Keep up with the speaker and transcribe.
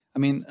I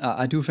mean,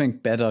 I do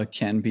think better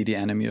can be the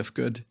enemy of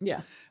good.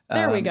 Yeah.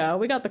 There we go.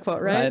 We got the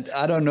quote right.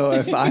 I don't know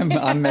if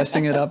I'm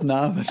messing it up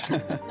now.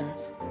 But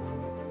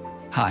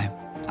Hi,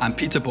 I'm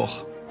Peter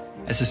Buch.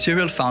 As a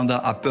serial founder,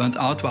 I burned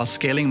out while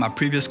scaling my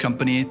previous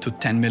company to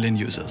 10 million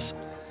users.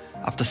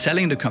 After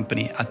selling the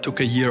company, I took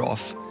a year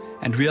off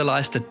and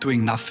realized that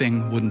doing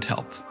nothing wouldn't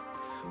help.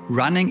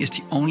 Running is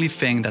the only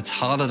thing that's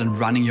harder than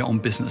running your own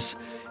business,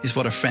 is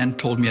what a friend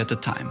told me at the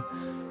time.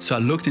 So I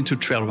looked into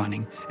trail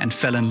running and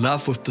fell in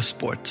love with the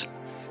sport.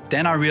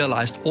 Then I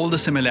realized all the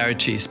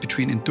similarities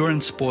between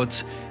endurance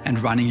sports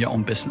and running your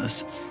own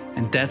business.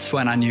 And that's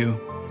when I knew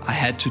I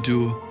had to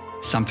do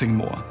something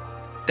more.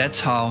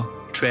 That's how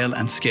Trail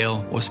and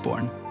Scale was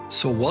born.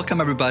 So welcome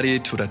everybody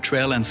to the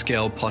Trail and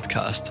Scale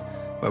podcast,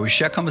 where we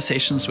share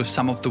conversations with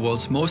some of the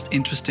world's most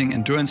interesting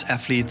endurance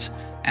athletes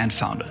and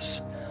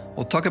founders.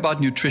 We'll talk about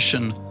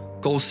nutrition,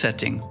 goal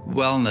setting,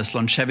 wellness,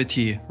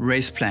 longevity,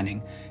 race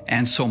planning,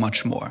 and so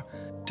much more.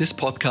 This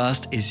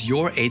podcast is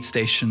your aid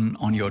station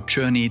on your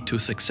journey to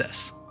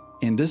success.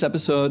 In this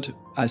episode,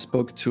 I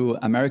spoke to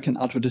American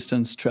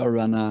ultra-distance trail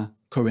runner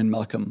Corrine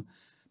Malcolm.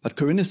 But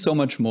Corrine is so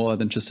much more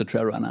than just a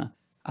trail runner.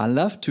 I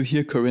love to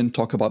hear Corrine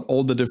talk about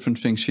all the different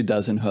things she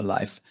does in her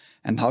life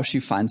and how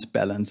she finds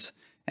balance.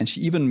 And she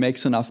even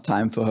makes enough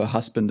time for her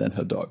husband and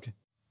her dog.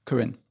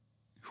 Corrine,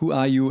 who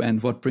are you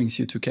and what brings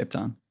you to Cape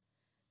Town?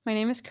 My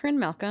name is Corrine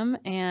Malcolm,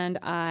 and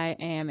I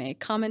am a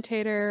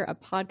commentator, a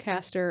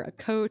podcaster, a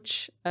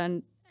coach,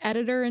 an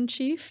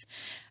editor-in-chief.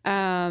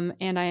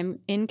 And I'm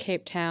in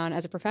Cape Town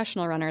as a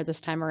professional runner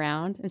this time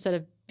around, instead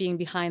of being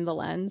behind the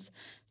lens,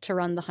 to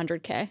run the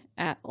 100K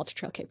at Ultra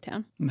Trail Cape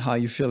Town. And how are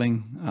you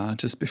feeling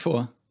just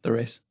before the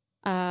race?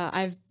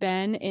 I've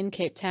been in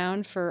Cape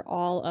Town for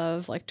all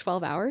of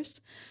 12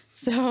 hours.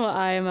 So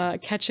I'm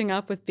catching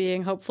up with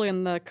being hopefully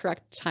in the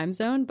correct time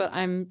zone, but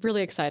I'm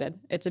really excited.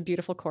 It's a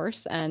beautiful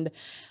course, and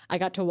I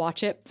got to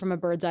watch it from a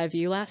bird's eye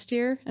view last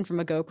year and from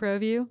a GoPro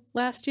view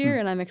last year,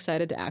 and I'm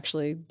excited to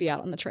actually be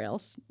out on the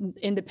trails,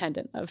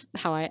 independent of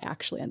how I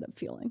actually end up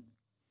feeling.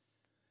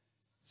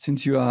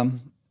 Since you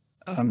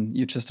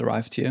just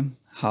arrived here,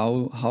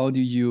 how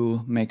do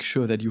you make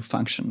sure that you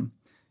function,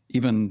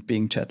 even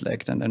being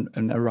jet-lagged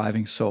and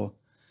arriving so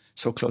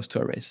close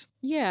to a race?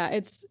 Yeah,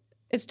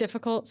 it's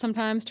difficult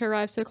sometimes to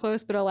arrive so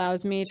close, but it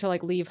allows me to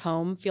leave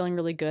home feeling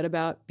really good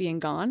about being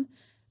gone.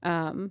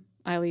 At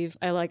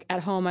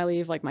home, I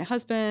leave my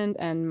husband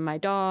and my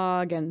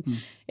dog, and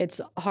it's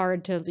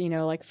hard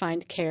to,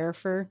 find care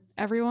for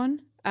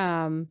everyone.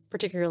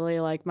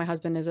 Particularly my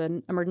husband is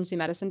an emergency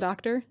medicine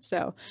doctor.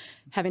 So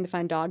having to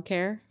find dog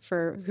care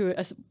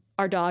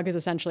our dog is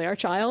essentially our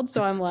child.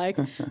 So I'm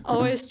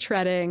always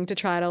treading to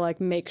try to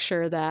make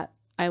sure that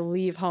I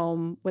leave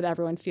home with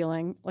everyone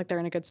feeling like they're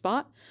in a good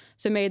spot.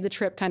 So made the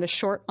trip kind of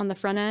short on the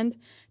front end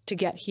to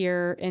get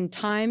here in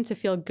time to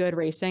feel good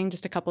racing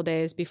just a couple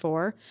days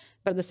before.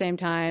 But at the same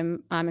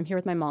time, I'm here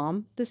with my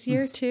mom this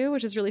year too,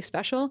 which is really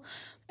special.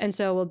 And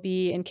so we'll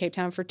be in Cape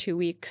Town for 2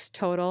 weeks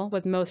total,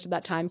 with most of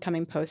that time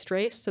coming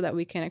post-race so that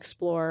we can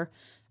explore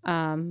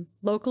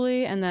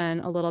locally and then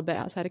a little bit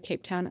outside of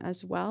Cape Town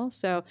as well.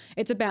 So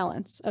it's a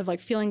balance of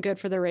feeling good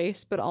for the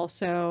race, but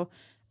also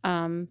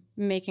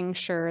making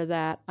sure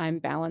that I'm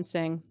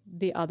balancing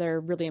the other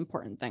really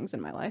important things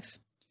in my life.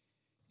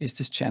 Is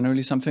this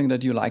generally something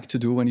that you like to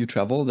do when you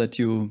travel, that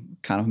you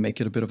kind of make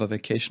it a bit of a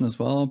vacation as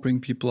well, bring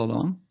people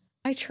along?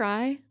 I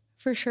try,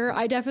 for sure.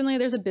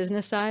 There's a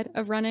business side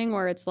of running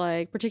where it's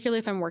particularly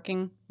if I'm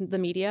working the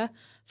media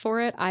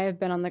for it, I have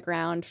been on the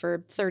ground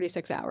for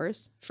 36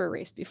 hours for a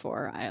race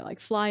before. I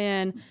fly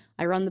in,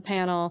 I run the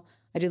panel,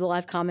 I do the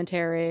live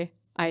commentary,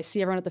 I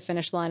see everyone at the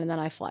finish line, and then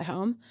I fly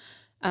home.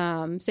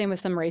 Same with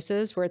some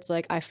races where it's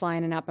I fly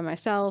in and out by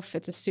myself.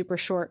 It's a super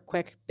short,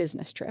 quick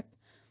business trip.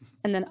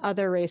 And then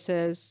other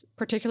races,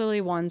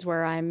 particularly ones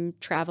where I'm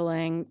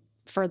traveling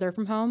further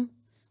from home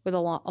with a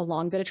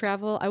long bit of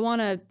travel, I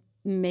want to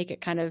make it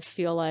kind of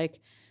feel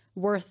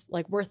worth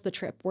the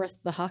trip,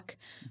 worth the huck.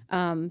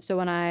 So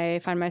when I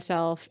find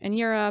myself in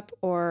Europe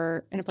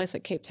or in a place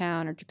like Cape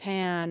Town or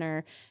Japan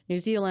or New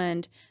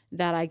Zealand,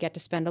 that I get to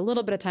spend a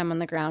little bit of time on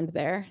the ground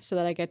there so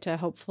that I get to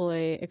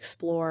hopefully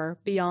explore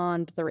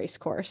beyond the race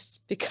course,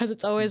 because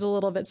it's always a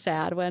little bit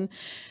sad when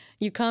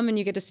you come and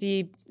you get to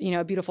see,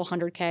 a beautiful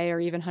 100K or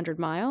even 100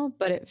 mile,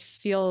 but it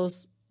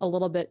feels a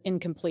little bit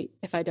incomplete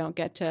if I don't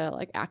get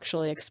to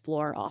actually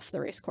explore off the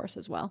race course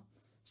as well.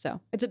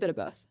 So it's a bit of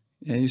both.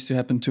 Yeah, it used to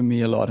happen to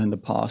me a lot in the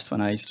past when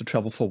I used to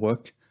travel for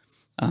work.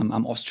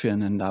 I'm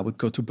Austrian, and I would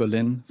go to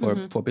Berlin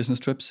for business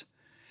trips.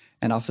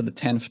 And after the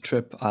 10th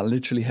trip, I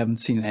literally haven't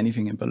seen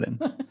anything in Berlin.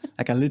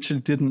 I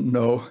literally didn't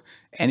know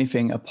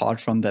anything apart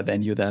from the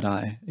venue that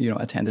I,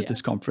 attended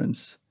this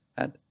conference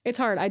at. It's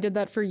hard. I did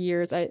that for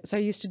years. I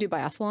used to do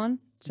biathlon.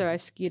 So I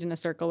skied in a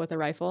circle with a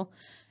rifle.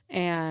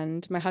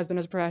 And my husband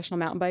was a professional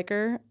mountain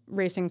biker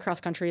racing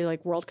cross country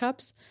World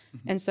Cups.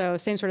 And so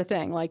same sort of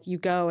thing. You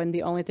go and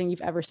the only thing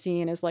you've ever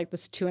seen is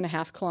this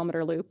 2.5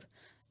 kilometer loop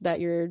that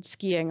you're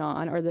skiing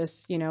on, or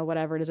this,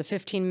 whatever it is, a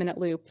 15-minute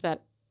loop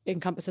that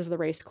encompasses the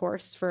race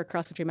course for a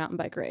cross country mountain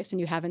bike race. And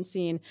you haven't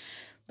seen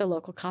the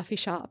local coffee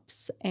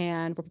shops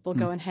and where people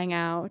go and hang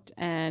out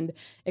and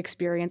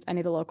experience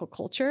any of the local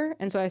culture.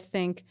 And so I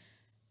think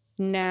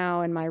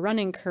now in my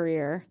running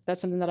career,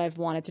 that's something that I've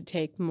wanted to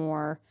take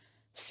more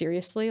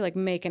seriously, like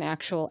make an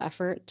actual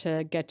effort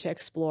to get to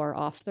explore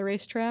off the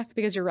racetrack,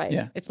 because you're right.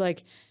 Yeah. It's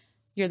like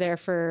you're there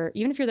for,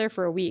 even if you're there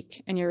for a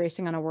week and you're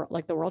racing on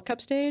like the World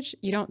Cup stage,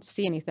 you don't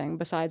see anything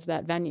besides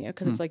that venue,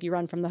 because it's like you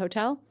run from the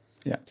hotel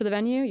to the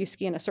venue, you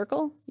ski in a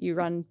circle, you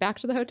run back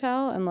to the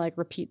hotel and like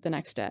repeat the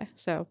next day.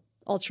 So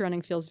ultra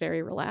running feels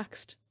very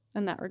relaxed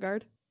in that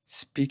regard.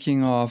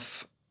 Speaking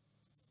of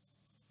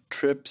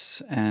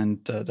trips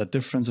and the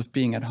difference of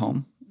being at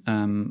home,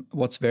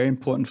 what's very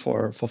important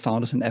for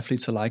founders and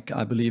athletes alike,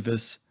 I believe,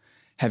 is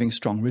having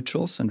strong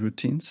rituals and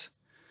routines.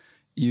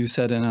 You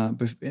said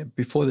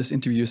before this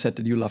interview, you said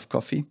that you love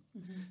coffee.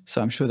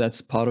 So I'm sure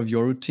that's part of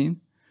your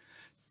routine.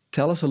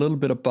 Tell us a little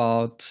bit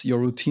about your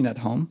routine at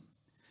home,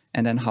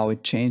 and then how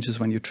it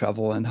changes when you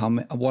travel, and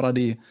what are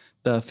the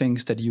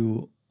things that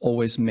you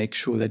always make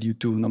sure that you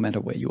do no matter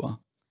where you are.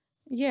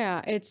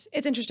 Yeah, it's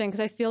interesting because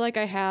I feel like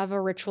I have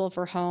a ritual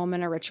for home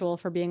and a ritual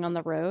for being on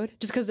the road,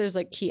 just because there's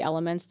like key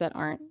elements that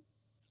aren't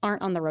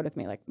on the road with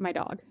me, like my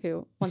dog,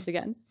 who, once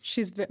again,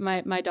 she's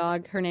my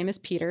dog, her name is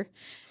Peter,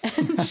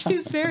 and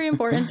she's very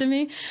important to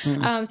me.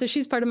 So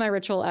she's part of my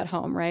ritual at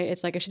home, right?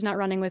 It's like if she's not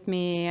running with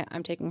me,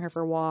 I'm taking her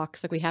for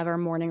walks. Like we have our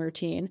morning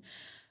routine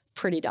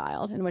pretty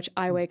dialed, in which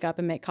I wake up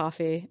and make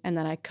coffee, and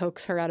then I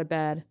coax her out of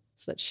bed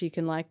so that she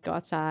can like go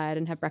outside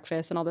and have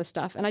breakfast and all this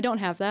stuff. And I don't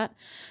have that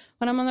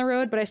when I'm on the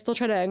road, but I still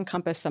try to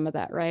encompass some of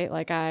that, right?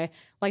 Like I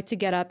like to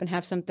get up and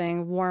have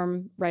something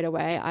warm right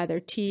away, either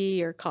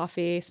tea or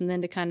coffee,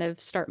 something to kind of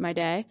start my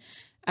day.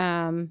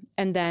 And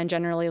then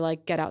generally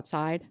like get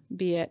outside,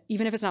 be it,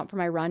 even if it's not for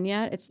my run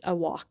yet, it's a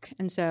walk.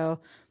 And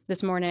so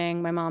this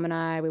morning, my mom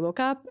and we woke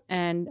up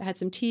and had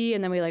some tea,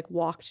 and then we like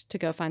walked to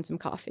go find some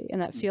coffee.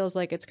 And that feels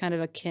like it's kind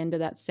of akin to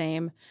that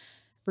same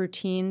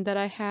routine that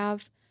I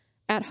have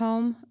at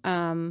home.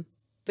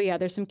 But yeah,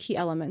 there's some key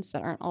elements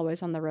that aren't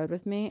always on the road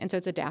with me. And so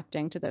it's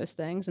adapting to those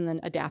things and then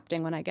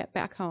adapting when I get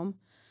back home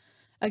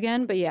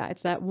again. But yeah,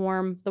 it's the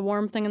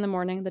warm thing in the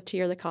morning, the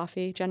tea or the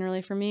coffee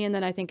generally for me. And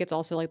then I think it's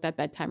also like that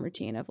bedtime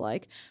routine of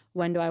like,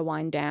 when do I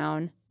wind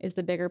down is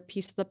the bigger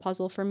piece of the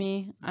puzzle for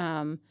me.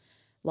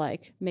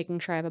 Like making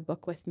sure I have a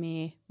book with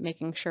me,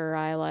 making sure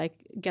I like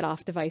get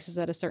off devices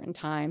at a certain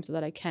time so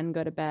that I can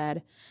go to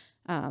bed.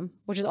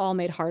 Which is all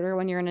made harder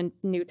when you're in a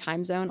new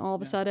time zone. All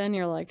of a sudden,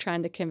 you're like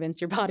trying to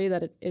convince your body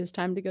that it is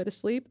time to go to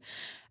sleep.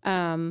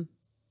 But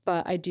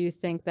I do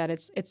think that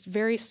it's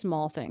very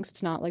small things.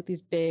 It's not like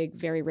these big,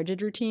 very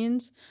rigid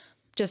routines.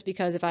 Just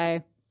because if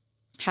I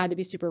had to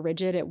be super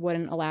rigid, it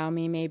wouldn't allow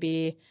me.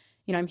 Maybe,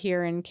 I'm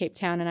here in Cape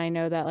Town, and I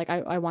know that like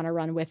I want to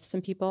run with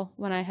some people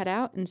when I head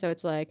out, and so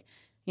it's like,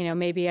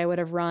 maybe I would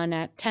have run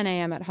at 10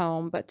 a.m. at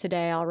home, but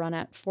today I'll run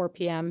at 4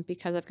 p.m.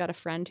 because I've got a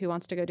friend who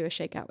wants to go do a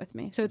shakeout with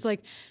me. So it's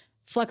like,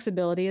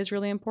 flexibility is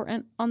really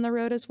important on the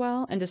road as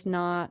well, and just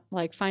not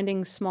like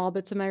finding small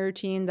bits of my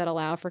routine that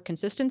allow for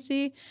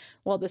consistency,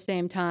 while at the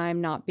same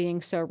time not being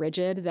so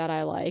rigid that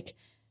I like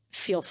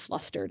feel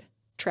flustered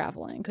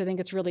traveling. Because I think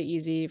it's really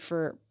easy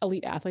for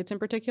elite athletes in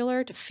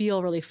particular to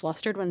feel really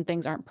flustered when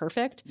things aren't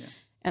perfect. Yeah.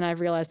 And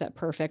I've realized that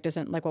perfect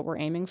isn't like what we're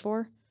aiming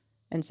for.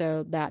 And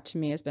so that to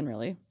me has been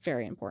really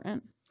very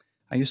important.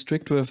 Are you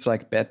strict with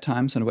like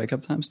bedtimes and wake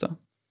up times though?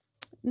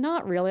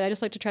 Not really. I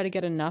just like to try to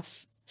get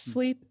enough.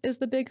 Sleep is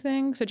the big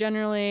thing. So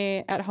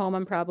generally at home,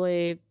 I'm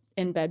probably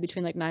in bed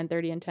between like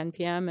 9:30 and 10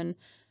 p.m. and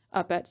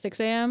up at 6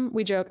 a.m.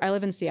 We joke, I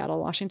live in Seattle,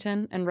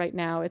 Washington, and right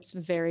now it's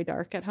very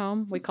dark at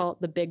home. We call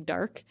it the big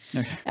dark,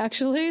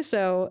 actually.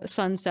 So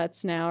sun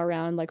sets now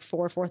around like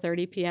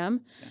 4:30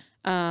 p.m.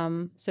 Yeah.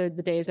 So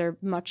the days are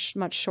much,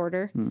 much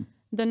shorter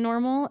than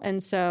normal.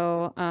 And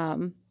so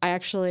I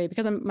actually,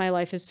 because my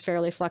life is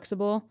fairly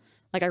flexible,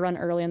 like I run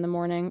early in the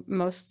morning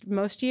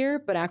most year,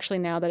 but actually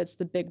now that it's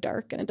the big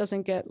dark and it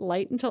doesn't get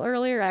light until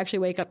earlier, I actually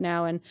wake up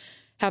now and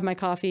have my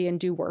coffee and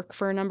do work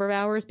for a number of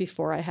hours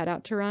before I head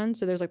out to run.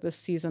 So there's like this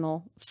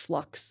seasonal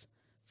flux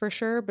for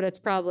sure, but it's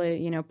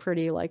probably,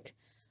 pretty like,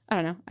 I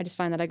don't know. I just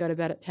find that I go to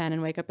bed at 10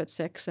 and wake up at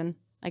 6 and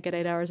I get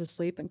 8 hours of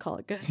sleep and call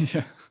it good.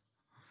 Yeah.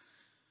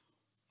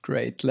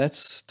 Great.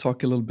 Let's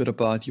talk a little bit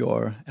about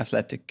your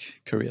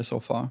athletic career so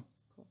far.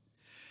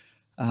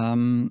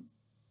 Cool.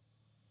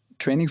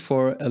 Training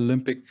for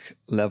Olympic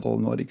level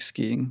Nordic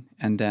skiing,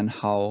 and then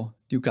how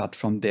you got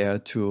from there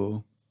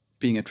to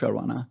being a trail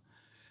runner.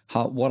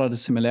 What are the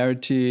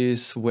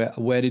similarities?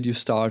 Where did you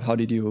start? How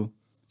did you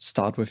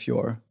start with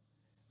your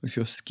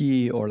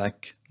ski or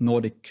like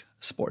Nordic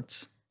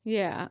sports?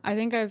 Yeah, I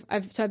think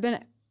I've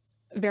been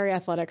very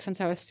athletic since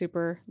I was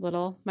super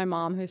little. My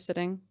mom, who's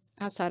sitting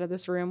outside of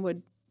this room,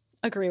 would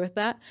agree with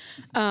that.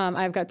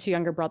 I've got 2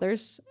 younger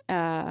brothers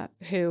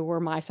who were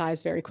my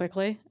size very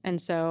quickly.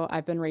 And so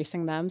I've been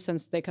racing them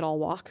since they could all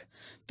walk,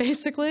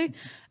 basically.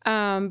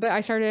 But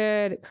I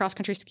started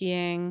cross-country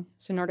skiing,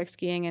 so Nordic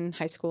skiing in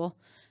high school.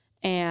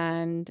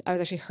 And I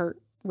was actually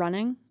hurt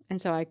running. And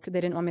so they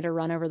didn't want me to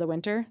run over the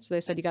winter. So they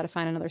said, you got to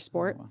find another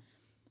sport. Oh, wow.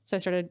 So I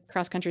started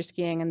cross-country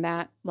skiing, and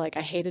that, like,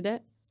 I hated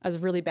it. I was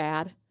really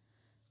bad.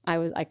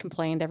 I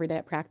complained every day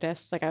at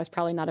practice. Like I was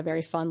probably not a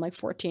very fun, like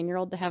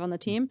 14-year-old to have on the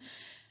team.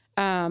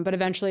 But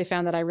eventually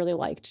found that I really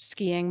liked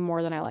skiing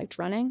more than I liked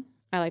running.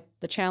 I liked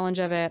the challenge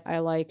of it. I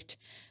liked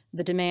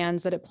the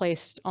demands that it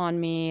placed on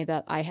me,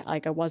 that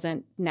I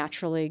wasn't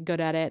naturally good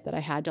at it, that I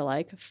had to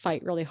like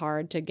fight really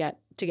hard to get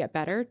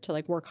better, to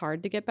like work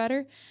hard to get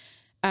better.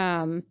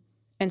 And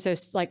so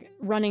like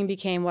running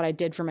became what I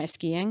did for my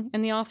skiing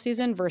in the off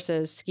season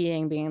versus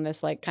skiing being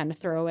this like kind of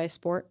throwaway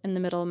sport in the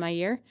middle of my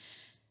year.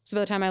 So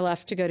by the time I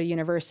left to go to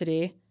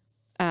university,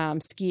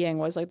 skiing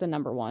was like the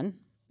number one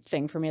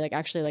thing for me. Like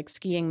actually like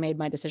skiing made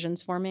my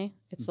decisions for me.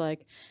 It's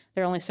like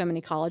there are only so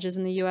many colleges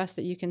in the US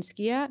that you can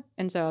ski at.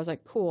 And so I was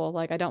like, cool,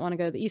 like I don't want to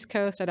go to the East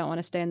Coast. I don't want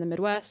to stay in the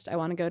Midwest. I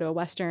want to go to a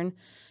Western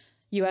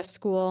US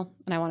school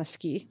and I want to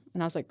ski.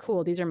 And I was like,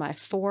 cool, these are my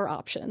 4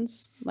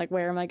 options. Like,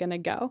 where am I going to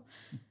go?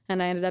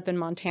 And I ended up in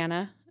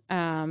Montana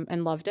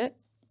and loved it,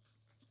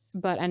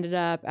 but ended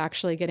up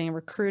actually getting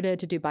recruited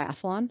to do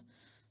biathlon.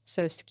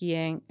 So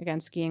skiing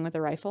with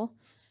a rifle,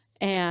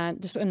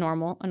 and just a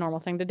normal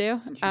thing to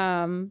do.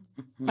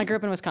 I grew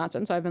up in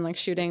Wisconsin, so I've been like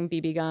shooting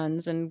BB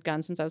guns and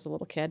guns since I was a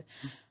little kid.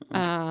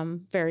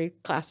 Very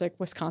classic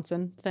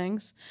Wisconsin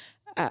things.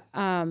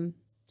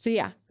 So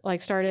yeah,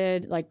 like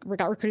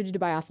got recruited to do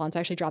biathlon. So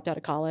I actually dropped out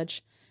of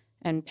college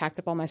and packed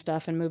up all my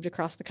stuff and moved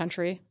across the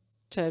country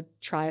to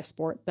try a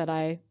sport that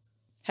I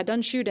had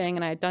done shooting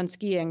and I had done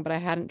skiing, but I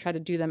hadn't tried to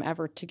do them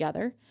ever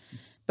together.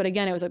 But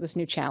again, it was like this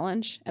new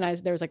challenge, and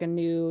there was like a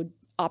new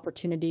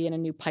opportunity and a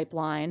new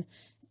pipeline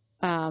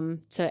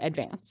to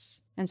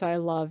advance. And so I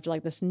loved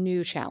like this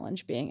new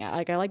challenge being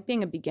like, I like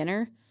being a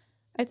beginner,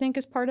 I think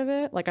is part of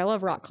it. Like I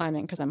love rock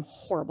climbing because I'm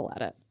horrible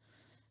at it.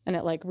 And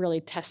it like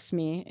really tests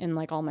me in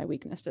like all my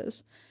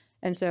weaknesses.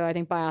 And so I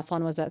think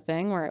biathlon was that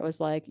thing where it was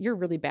like, you're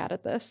really bad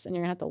at this and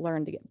you're gonna have to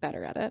learn to get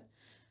better at it.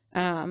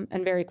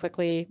 And very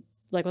quickly,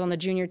 like was on the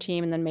junior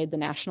team and then made the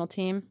national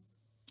team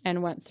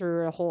and went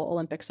through a whole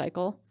Olympic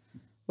cycle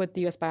with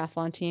the US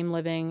biathlon team,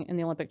 living in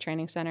the Olympic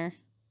Training Center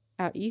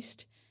out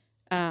east.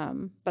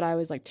 But I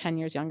was like 10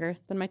 years younger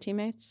than my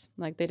teammates.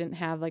 Like they didn't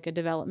have like a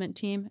development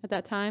team at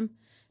that time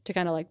to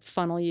kind of like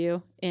funnel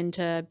you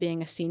into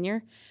being a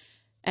senior,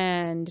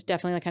 and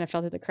definitely like kind of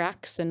fell through the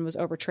cracks and was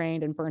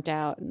overtrained and burnt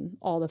out and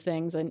all the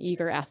things an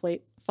eager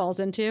athlete falls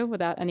into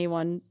without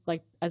anyone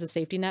like as a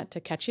safety net to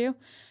catch you.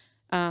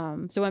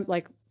 So went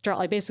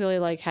basically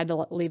like had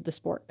to leave the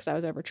sport because I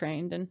was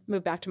overtrained, and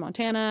moved back to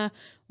Montana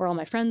where all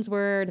my friends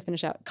were to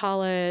finish out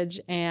college,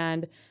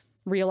 and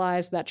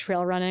realized that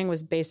trail running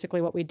was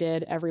basically what we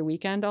did every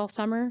weekend all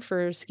summer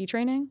for ski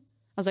training.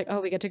 I was like,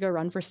 oh, we get to go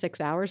run for 6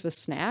 hours with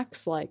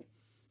snacks. Like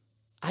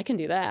I can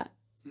do that.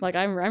 Like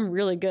I'm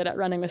really good at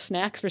running with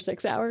snacks for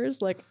 6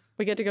 hours. Like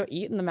we get to go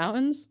eat in the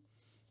mountains.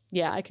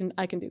 Yeah, I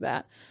can do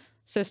that.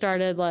 So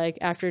started like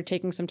after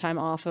taking some time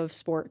off of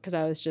sport, because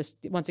I was just,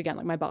 once again,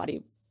 like my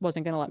body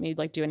wasn't going to let me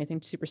like do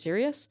anything super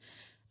serious.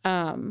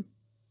 I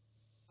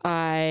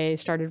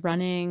started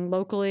running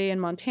locally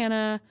in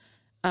Montana.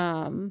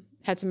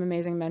 Had some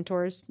amazing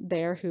mentors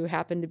there who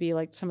happened to be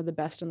like some of the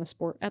best in the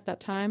sport at that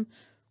time.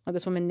 Like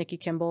this woman, Nikki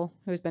Kimball,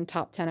 who's been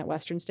top 10 at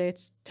Western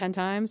States 10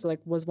 times, like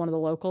was one of the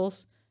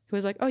locals who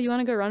was like, oh, you want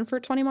to go run for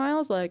 20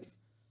 miles? Like,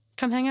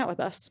 come hang out with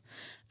us.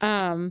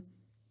 And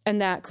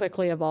that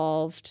quickly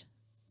evolved.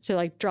 So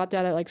like dropped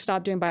out of like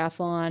stopped doing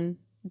biathlon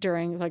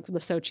during like the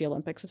Sochi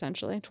Olympics,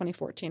 essentially.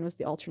 2014 was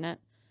the alternate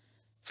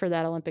for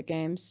that Olympic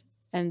Games.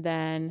 And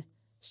then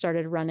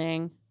started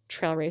running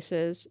trail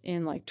races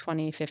in like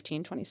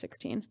 2015,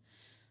 2016.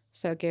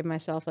 So gave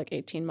myself like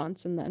 18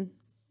 months and then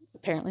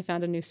apparently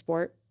found a new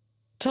sport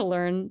to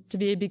learn to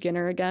be a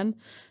beginner again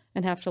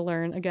and have to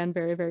learn again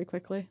very, very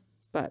quickly.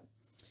 But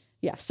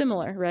yeah,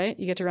 similar, right?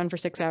 You get to run for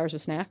 6 hours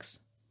with snacks.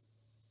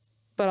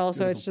 But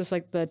also It's just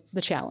like the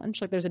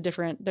challenge. Like there's a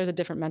different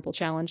mental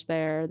challenge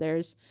there.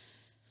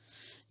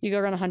 You go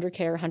run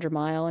 100K or 100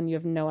 mile and you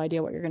have no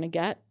idea what you're going to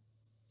get.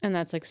 And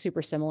that's like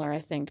super similar, I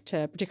think,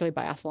 to particularly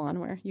biathlon,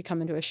 where you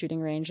come into a shooting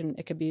range and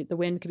the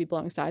wind could be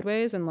blowing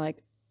sideways and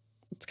like,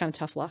 it's kind of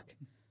tough luck.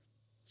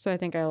 So I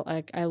think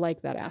I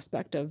like that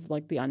aspect of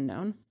like the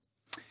unknown.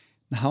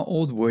 How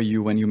old were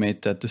you when you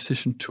made that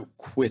decision to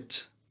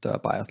quit the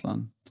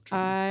biathlon?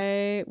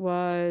 I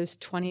was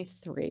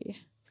 23.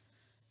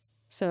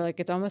 So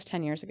like it's almost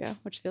 10 years ago,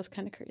 which feels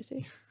kind of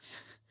crazy.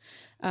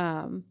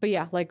 But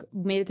yeah, like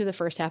made it through the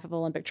first half of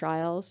Olympic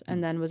trials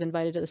and then was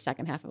invited to the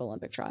second half of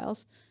Olympic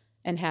trials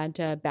and had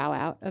to bow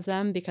out of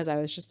them because I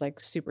was just like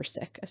super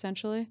sick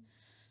essentially.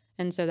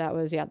 And so that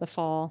was, the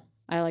fall.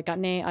 I like got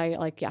named,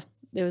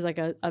 it was like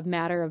a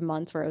matter of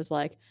months where it was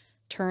like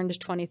turned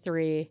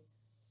 23,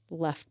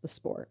 left the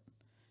sport,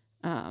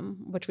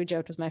 which we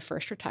joked was my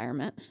first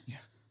retirement. Yeah.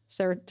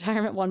 So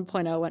retirement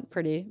 1.0 went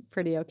pretty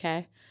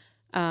okay.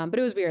 But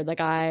it was weird. Like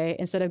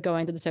instead of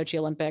going to the Sochi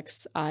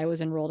Olympics, I was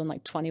enrolled in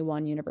like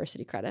 21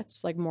 university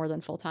credits, like more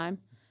than full time.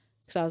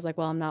 Because I was like,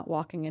 well, I'm not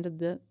walking into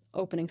the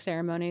opening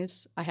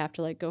ceremonies. I have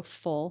to like go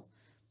full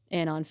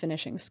in on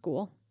finishing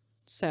school.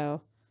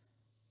 So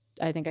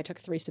I think I took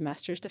 3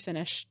 semesters to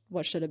finish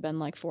what should have been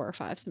like 4 or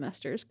 5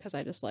 semesters because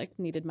I just like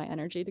needed my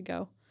energy to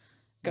go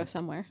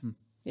somewhere.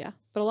 Yeah.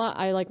 But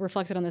I like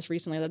reflected on this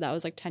recently that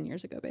was like 10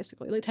 years ago,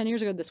 basically, like 10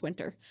 years ago this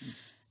winter,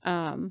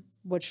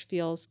 which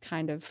feels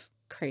kind of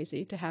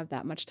crazy to have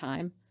that much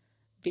time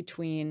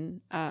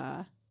between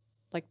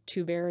like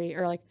two very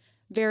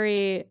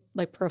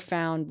like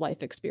profound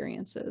life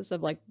experiences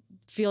of like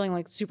feeling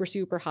like super,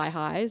 super high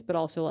highs, but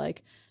also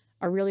like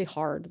a really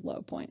hard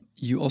low point.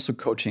 You also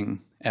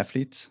coaching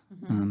athletes.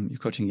 You're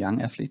coaching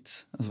young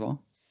athletes as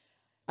well.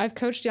 I've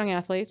coached young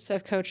athletes.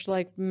 I've coached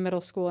like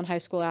middle school and high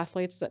school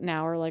athletes that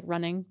now are like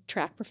running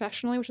track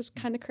professionally, which is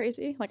kind of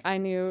crazy. Like I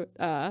knew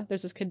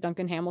there's this kid,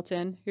 Duncan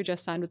Hamilton, who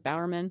just signed with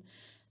Bowerman,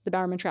 the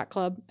Bowerman Track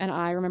Club. And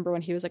I remember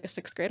when he was like a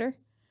 6th grader.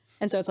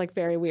 And so it's like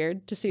very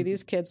weird to see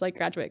these kids like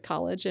graduate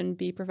college and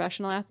be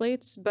professional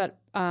athletes. But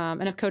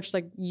and I've coached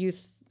like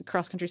youth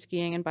cross country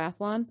skiing and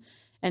biathlon.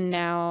 And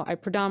now I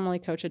predominantly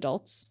coach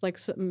adults, like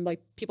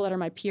people that are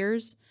my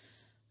peers.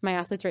 My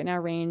athletes right now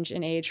range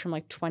in age from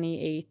like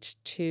 28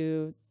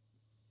 to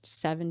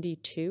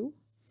 72.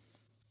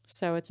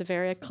 So it's a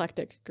very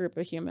eclectic group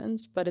of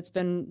humans, but it's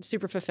been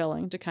super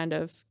fulfilling to kind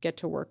of get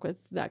to work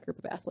with that group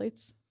of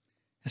athletes.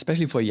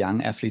 Especially for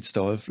young athletes,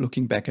 though,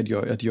 looking back at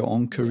your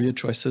own career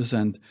choices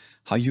and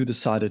how you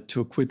decided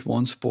to quit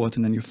one sport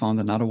and then you found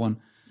another one.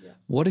 Yeah.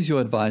 What is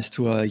your advice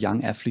to a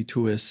young athlete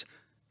who is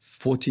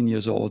 14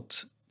 years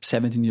old,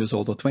 17 years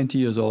old, or 20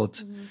 years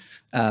old?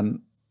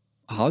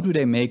 How do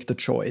they make the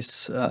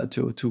choice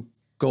to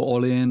go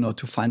all in or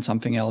to find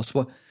something else?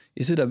 What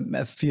is it,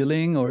 a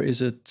feeling, or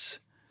is it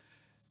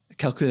a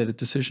calculated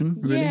decision?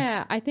 Really?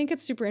 Yeah, I think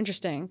it's super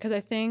interesting because I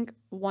think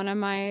one of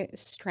my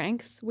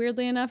strengths,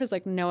 weirdly enough, is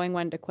like knowing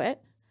when to quit,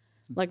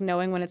 like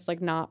knowing when it's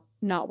like not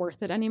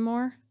worth it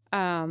anymore.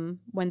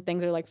 When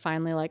things are like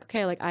finally like,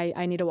 okay, like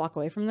I need to walk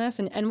away from this.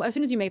 And as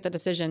soon as you make that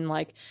decision,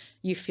 like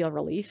you feel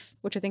relief,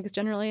 which I think is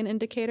generally an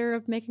indicator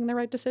of making the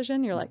right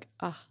decision. You're like,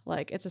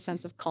 like it's a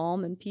sense of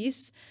calm and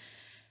peace,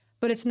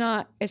 but it's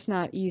not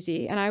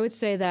easy. And I would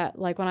say that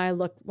like when I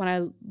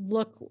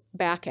look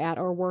back at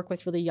or work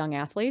with really young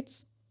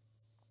athletes,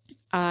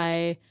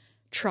 I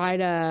try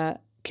to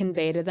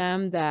convey to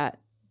them that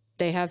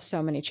they have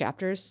so many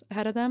chapters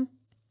ahead of them.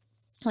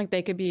 Like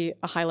they could be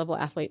a high level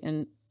athlete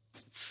in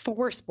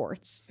 4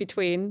 sports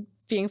between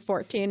being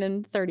 14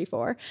 and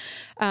 34.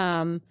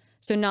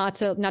 So not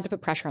to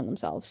put pressure on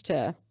themselves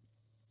to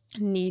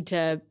need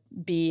to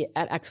be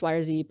at X, Y,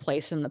 or Z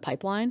place in the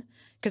pipeline,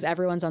 because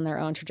everyone's on their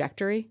own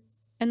trajectory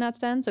in that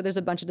sense. So there's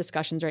a bunch of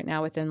discussions right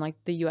now within like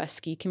the US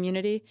ski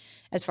community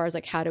as far as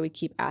like how do we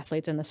keep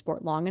athletes in the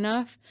sport long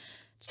enough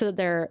so that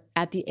they're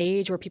at the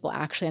age where people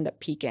actually end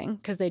up peaking,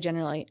 because they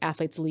generally,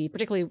 athletes leave,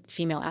 particularly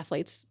female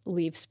athletes,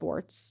 leave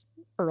sports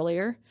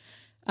earlier.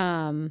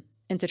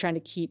 And so trying to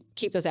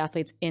keep those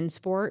athletes in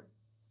sport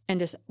and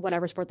just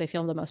whatever sport they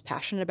feel the most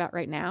passionate about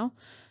right now,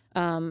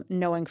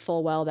 knowing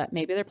full well that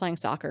maybe they're playing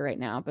soccer right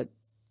now, but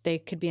they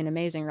could be an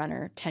amazing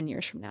runner 10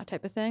 years from now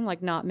type of thing,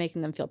 like not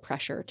making them feel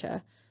pressure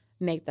to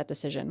make that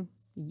decision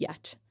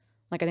yet.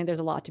 Like I think there's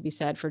a lot to be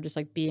said for just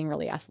like being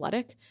really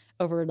athletic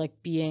over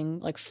like being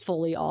like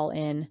fully all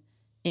in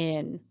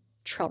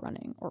trail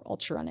running or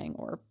ultra running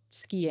or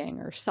skiing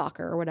or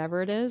soccer or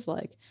whatever it is.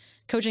 Like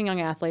coaching young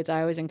athletes,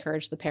 I always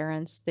encourage the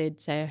parents. They'd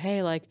say,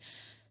 hey, like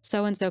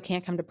so-and-so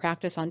can't come to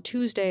practice on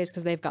Tuesdays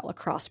because they've got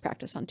lacrosse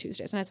practice on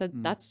Tuesdays. And I said,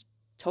 that's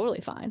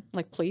totally fine.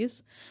 Like,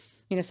 please,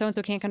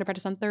 so-and-so can't come to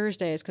practice on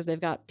Thursdays because they've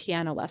got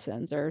piano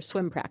lessons or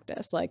swim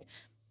practice. Like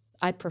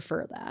I'd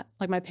prefer that.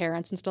 Like my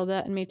parents instilled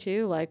that in me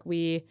too. Like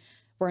we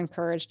were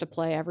encouraged to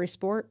play every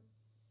sport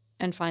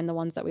and find the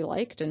ones that we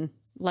liked and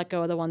let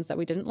go of the ones that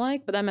we didn't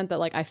like. But that meant that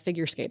like I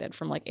figure skated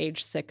from like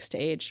age 6 to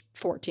age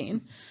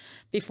 14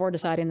 before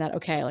deciding that,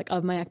 okay, like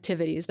of my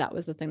activities, that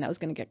was the thing that was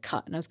going to get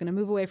cut. And I was going to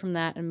move away from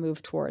that and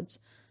move towards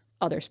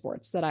other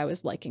sports that I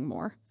was liking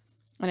more.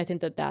 And I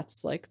think that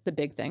that's like the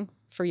big thing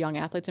for young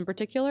athletes in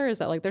particular, is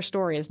that like their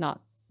story is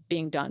not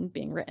being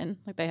written.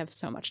 Like they have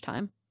so much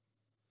time.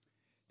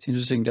 It's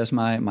interesting. There's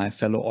my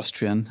fellow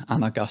Austrian,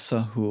 Anna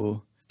Gasser,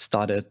 who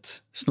started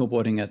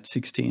snowboarding at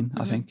 16,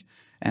 I think,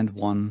 and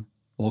won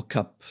World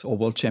Cup or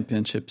World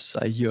Championships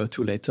a year or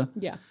 2 later.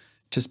 Yeah.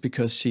 Just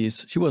because she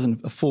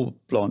wasn't a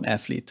full-blown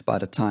athlete by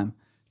the time,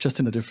 just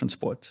in a different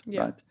sport,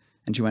 right?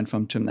 And she went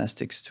from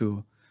gymnastics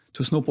to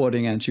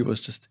snowboarding, and she was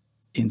just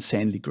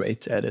insanely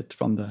great at it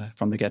from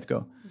the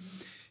get-go.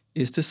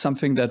 Is this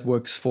something that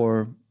works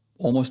for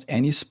almost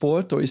any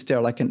sport, or is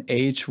there like an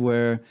age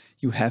where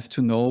you have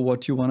to know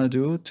what you want to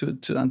do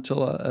to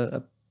until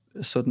a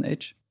certain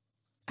age?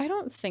 I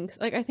don't think so.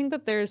 Like I think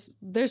that there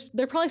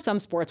are probably some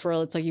sports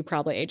where it's like you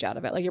probably age out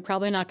of it. Like you're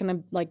probably not going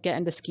to like get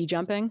into ski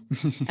jumping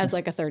as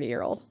like a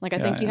 30-year-old. Like I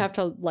think you have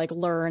to like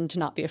learn to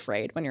not be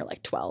afraid when you're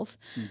like 12.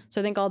 So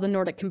I think all the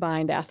Nordic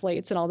combined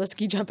athletes and all the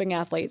ski jumping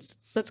athletes,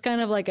 that's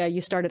kind of like you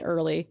started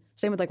early,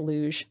 Same with like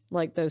luge,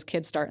 like those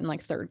kids start in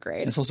like 3rd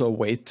grade. There's also a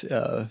weight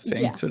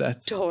thing to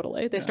that.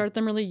 Totally. They start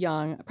them really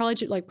young,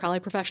 probably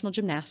professional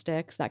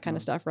gymnastics, that kind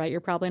of stuff, right? You're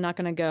probably not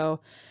going to go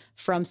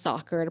from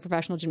soccer to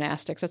professional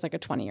gymnastics. That's like a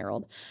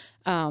 20-year-old.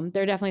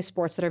 There are definitely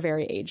sports that are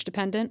very age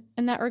dependent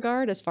in that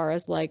regard, as far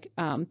as like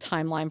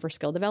timeline for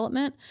skill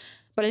development.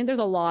 But I think there's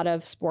a lot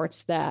of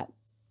sports that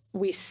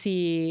we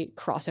see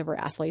crossover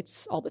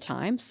athletes all the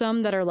time.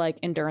 Some that are like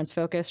endurance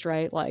focused,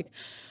 right? Like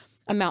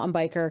a mountain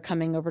biker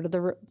coming over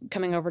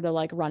to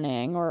like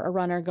running, or a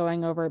runner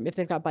going over, if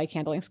they've got bike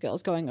handling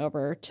skills, going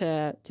over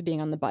to being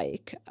on the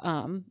bike.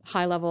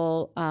 High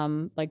level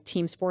like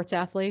team sports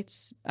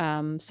athletes,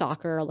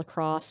 soccer,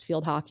 lacrosse,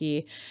 field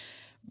hockey,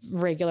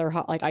 regular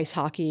like ice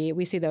hockey.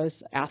 We see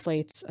those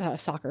athletes,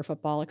 soccer,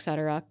 football,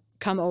 etc.,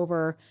 come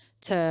over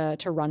to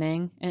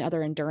running and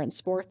other endurance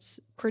sports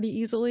pretty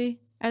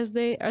easily as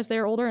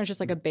they're older. And it's just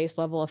like a base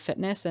level of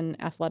fitness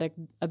and athletic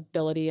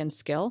ability and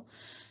skill.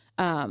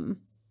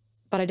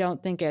 But I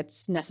don't think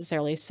it's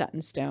necessarily set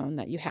in stone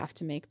that you have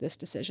to make this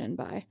decision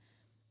by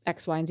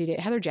X, Y, and Z.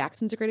 Heather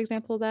Jackson's a great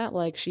example of that.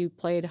 Like, she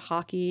played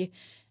hockey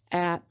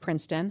at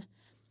Princeton,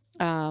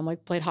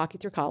 like played hockey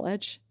through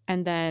college,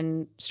 and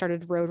then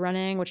started road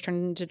running, which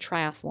turned into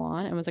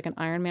triathlon, and was like an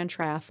Ironman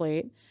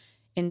triathlete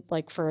in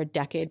like for a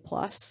decade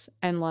plus,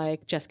 and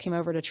like just came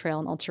over to trail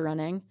and ultra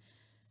running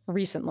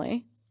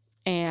recently,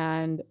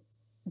 and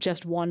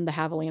just won the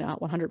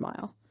Javelina 100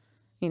 mile.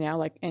 You know,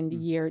 like in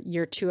year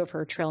 2 of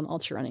her trail and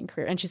ultra running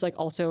career. And she's like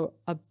also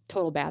a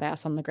total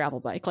badass on the gravel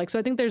bike. Like, so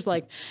I think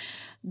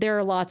there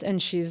are lots, and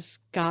she's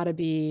got to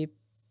be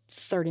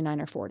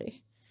 39 or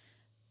 40.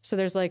 So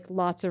there's like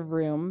lots of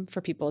room for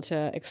people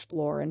to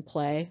explore and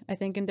play, I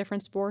think, in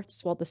different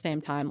sports. While at the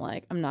same time,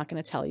 like, I'm not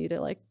going to tell you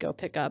to like go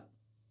pick up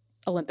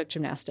Olympic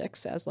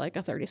gymnastics as like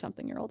a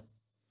 30-something-year-old.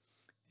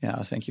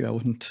 Yeah, thank you. I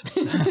wouldn't.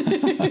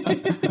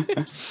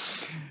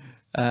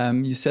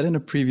 You said in a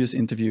previous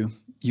interview,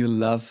 you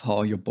love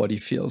how your body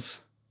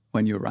feels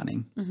when you're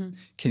running. Mm-hmm.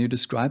 Can you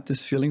describe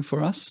this feeling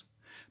for us?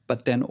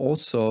 But then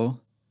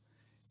also,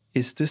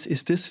 is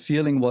this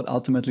feeling what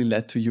ultimately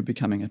led to you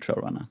becoming a trail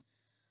runner?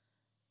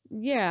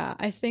 Yeah,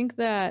 I think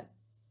that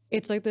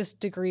it's like this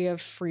degree of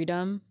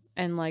freedom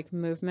and like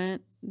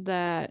movement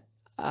that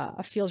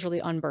feels really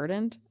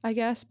unburdened, I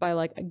guess, by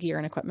like gear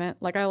and equipment.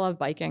 Like, I love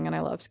biking and I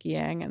love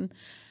skiing and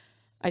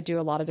I do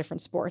a lot of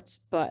different sports,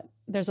 but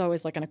there's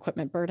always like an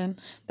equipment burden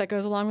that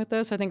goes along with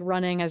those. So I think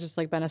running has just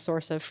like been a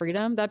source of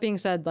freedom. That being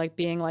said, like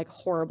being like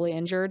horribly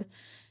injured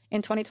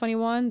in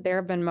 2021, there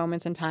have been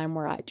moments in time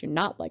where I do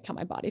not like how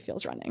my body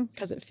feels running,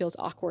 because it feels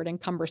awkward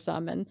and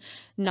cumbersome and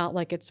not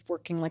like it's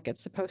working like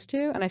it's supposed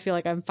to. And I feel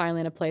like I'm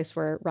finally in a place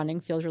where running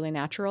feels really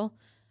natural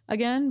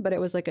again, but it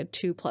was like a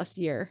 2+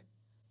 year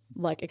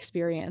like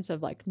experience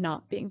of like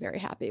not being very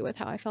happy with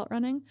how I felt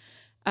running.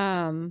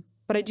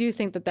 But I do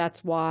think that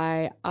that's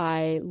why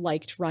I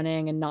liked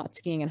running and not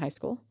skiing in high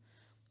school,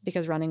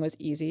 because running was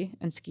easy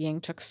and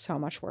skiing took so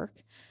much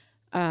work.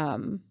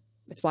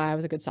 It's why I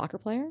was a good soccer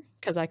player,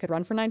 because I could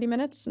run for 90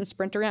 minutes and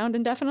sprint around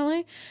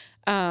indefinitely.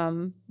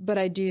 But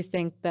I do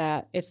think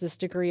that it's this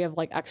degree of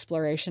like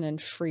exploration and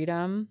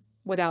freedom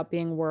without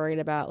being worried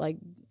about like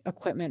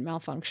equipment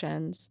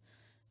malfunctions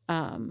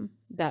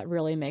that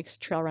really makes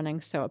trail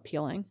running so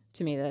appealing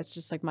to me. That it's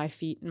just like my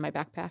feet and my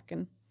backpack,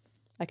 and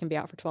I can be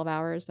out for 12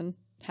 hours and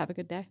have a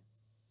good day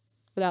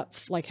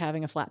without like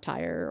having a flat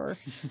tire or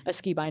a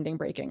ski binding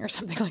breaking or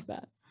something like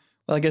that.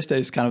 Well, I guess there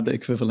is kind of the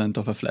equivalent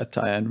of a flat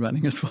tire in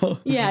running as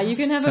well. Yeah, you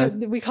can have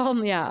we call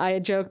them, I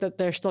joke that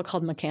they're still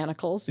called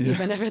mechanicals,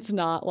 even if it's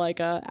not like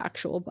a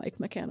actual bike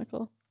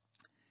mechanical.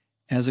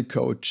 As a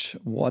coach,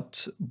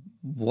 what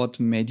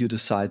made you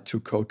decide to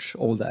coach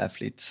older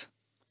athletes?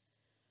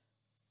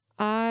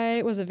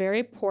 I was a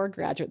very poor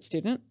graduate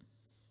student.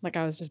 Like,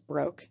 I was just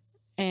broke.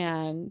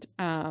 And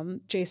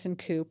Jason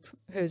Koop,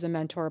 who's a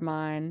mentor of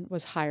mine,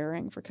 was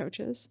hiring for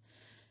coaches.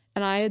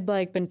 And I had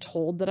like been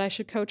told that I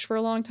should coach for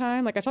a long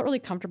time. Like, I felt really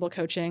comfortable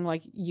coaching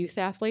like youth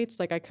athletes.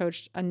 Like, I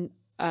coached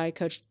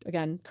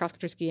again, cross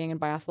country skiing and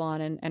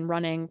biathlon and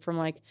running from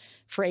like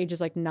for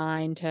ages like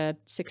 9 to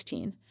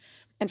 16,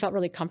 and felt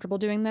really comfortable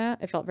doing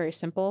that. It felt very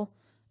simple.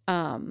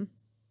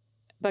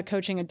 But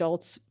coaching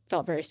adults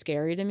felt very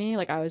scary to me.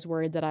 Like, I was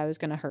worried that I was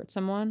going to hurt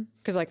someone,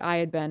 because like I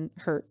had been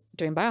hurt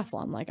doing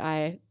biathlon.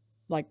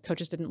 Like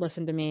coaches didn't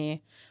listen to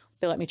me.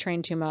 They let me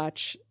train too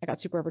much. I got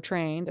super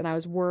overtrained. And I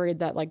was worried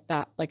that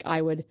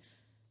I would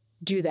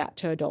do that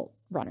to adult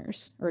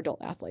runners or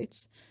adult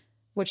athletes,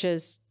 which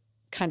is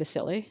kind of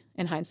silly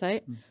in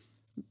hindsight. Mm.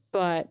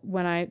 But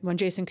when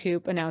Jason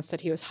Koop announced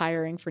that he was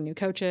hiring for new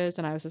coaches,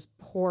 and I was this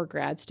poor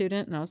grad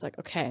student, and I was like,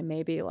 okay,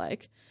 maybe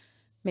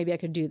I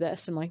could do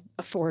this and like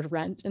afford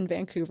rent in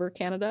Vancouver,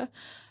 Canada,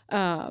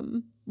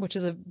 which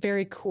is a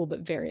very cool but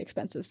very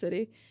expensive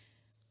city,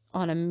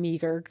 on a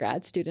meager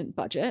grad student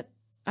budget,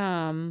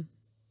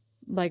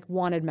 like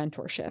wanted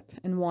mentorship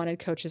and wanted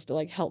coaches to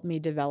like help me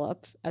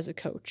develop as a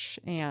coach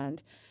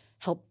and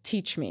help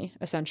teach me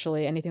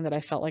essentially anything that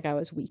I felt like I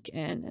was weak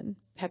in, and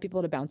have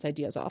people to bounce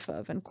ideas off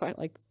of, and quite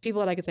like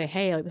people that I could say,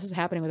 hey, like this is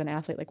happening with an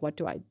athlete. Like, what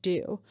do I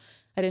do?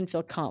 I didn't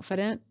feel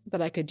confident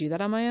that I could do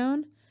that on my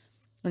own.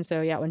 And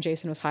so, yeah, when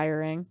Jason was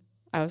hiring,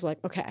 I was like,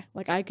 okay,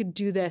 like I could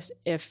do this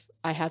if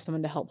I have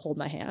someone to help hold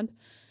my hand.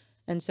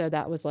 And so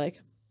that was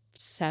like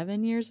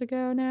 7 years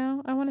ago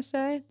now, I want to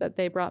say, that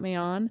they brought me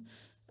on.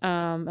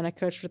 And I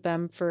coached with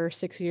them for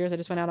 6 years. I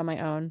just went out on my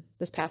own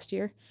this past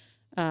year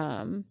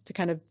to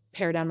kind of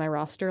pare down my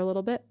roster a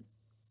little bit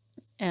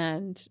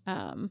and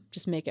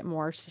just make it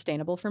more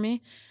sustainable for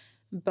me.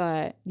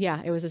 But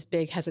yeah, it was this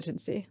big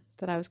hesitancy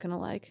that I was going to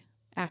like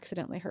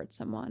accidentally hurt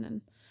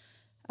someone,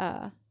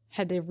 and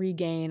had to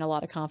regain a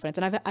lot of confidence.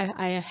 And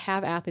I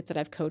have athletes that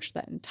I've coached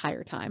that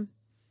entire time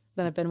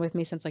that have been with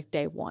me since like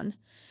day one.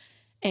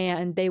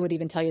 And they would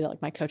even tell you that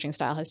like my coaching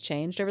style has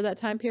changed over that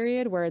time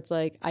period, where it's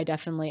like I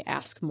definitely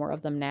ask more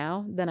of them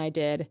now than I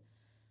did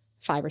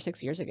 5 or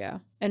 6 years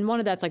ago. And one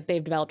of that's like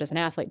they've developed as an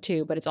athlete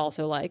too, but it's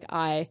also like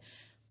I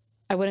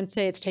wouldn't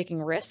say it's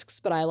taking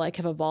risks, but I like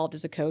have evolved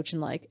as a coach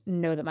and like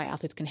know that my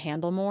athletes can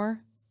handle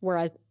more.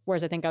 Whereas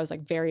I think I was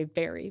like very,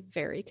 very,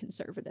 very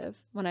conservative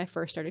when I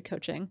first started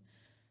coaching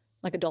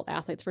like adult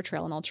athletes for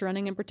trail and ultra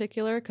running in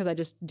particular, because I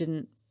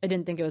didn't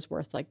think it was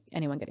worth like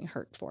anyone getting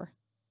hurt for.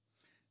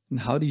 And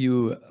how do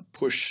you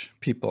push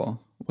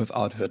people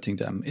without hurting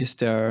them? Is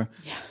there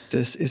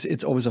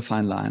it's always a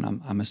fine line,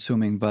 I'm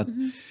assuming, but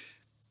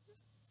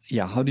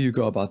yeah, how do you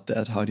go about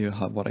that? What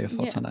are your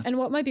thoughts on that? And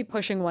what might be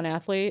pushing one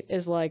athlete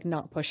is like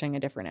not pushing a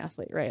different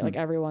athlete, right? Like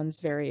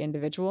everyone's very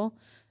individual.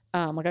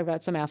 Like I've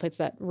got some athletes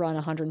that run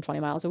 120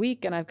 miles a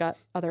week, and I've got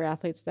other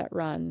athletes that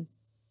run,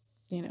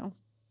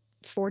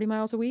 40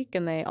 miles a week,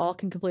 and they all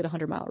can complete a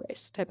 100-mile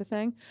race type of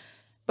thing.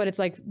 But it's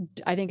like,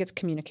 I think it's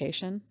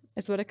communication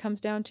is what it comes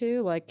down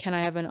to. Like, can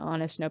I have an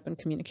honest and open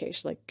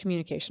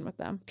communication with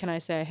them? Can I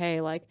say,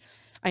 hey, like,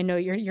 I know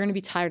you're going to be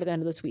tired at the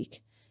end of this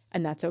week,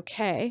 and that's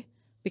okay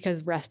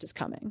because rest is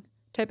coming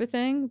type of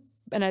thing.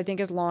 And I think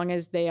as long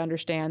as they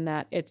understand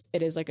that it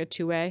is like a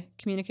two-way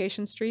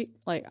communication street,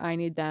 like I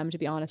need them to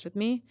be honest with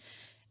me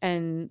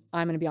and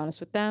I'm going to be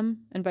honest with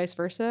them and vice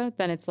versa,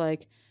 then it's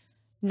like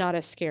not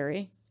as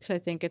scary. Because I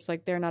think it's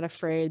like they're not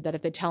afraid that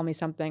if they tell me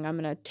something, I'm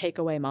going to take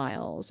away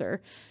miles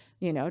or,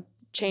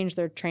 change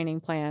their training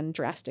plan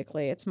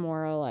drastically. It's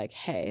more like,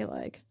 hey,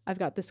 like I've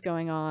got this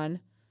going on.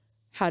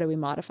 How do we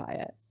modify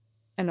it?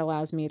 And it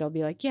allows me to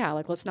be like, yeah,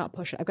 like let's not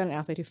push it. I've got an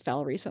athlete who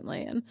fell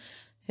recently and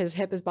his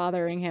hip is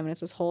bothering him and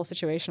it's this whole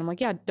situation. I'm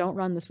like, yeah, don't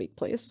run this week,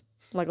 please.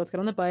 Like, let's get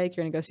on the bike.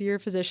 You're going to go see your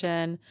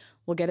physician.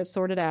 We'll get it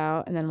sorted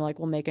out. And then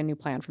we'll make a new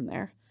plan from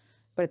there.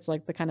 But it's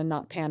like the kind of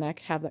not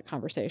panic, have that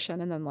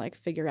conversation, and then like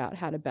figure out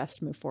how to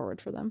best move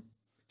forward for them.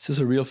 Is this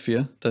a real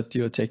fear that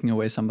you're taking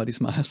away somebody's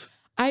miles?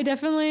 I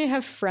definitely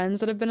have friends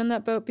that have been in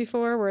that boat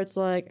before where it's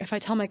like, if I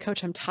tell my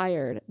coach I'm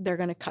tired, they're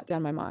going to cut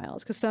down my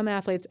miles. Because some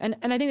athletes, and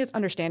I think it's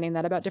understanding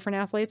that about different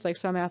athletes. Like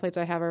some athletes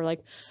I have are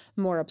like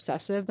more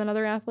obsessive than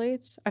other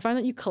athletes. I find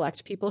that you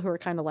collect people who are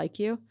kind of like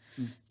you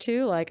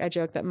too. Like I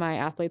joke that my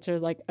athletes are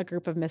like a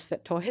group of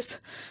misfit toys.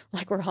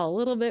 Like we're all a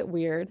little bit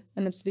weird.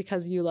 And it's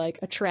because you like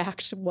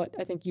attract what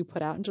I think you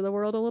put out into the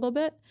world a little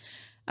bit.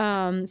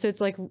 So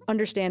it's like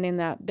understanding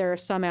that there are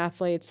some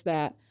athletes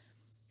that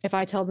if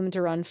I tell them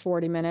to run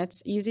 40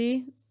 minutes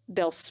easy,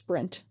 they'll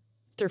sprint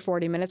through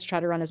 40 minutes,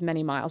 try to run as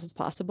many miles as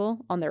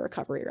possible on their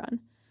recovery run.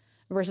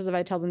 Versus if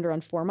I tell them to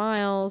run 4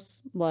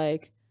 miles,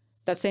 like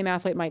that same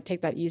athlete might take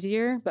that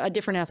easier, but a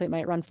different athlete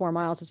might run 4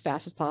 miles as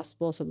fast as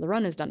possible. So the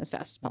run is done as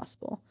fast as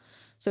possible.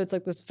 So it's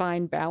like this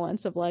fine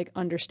balance of like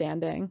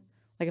understanding,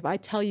 like if I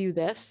tell you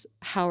this,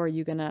 how are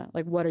you gonna,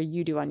 like, what are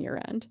you do on your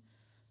end?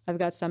 I've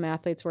got some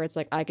athletes where it's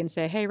like, I can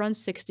say, hey, run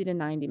 60 to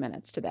 90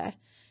 minutes today.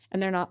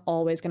 And they're not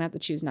always going to have to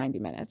choose 90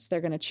 minutes. They're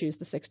going to choose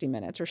the 60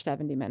 minutes or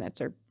 70 minutes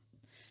or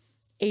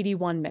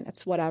 81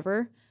 minutes,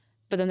 whatever.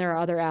 But then there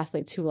are other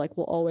athletes who like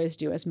will always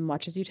do as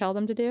much as you tell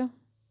them to do.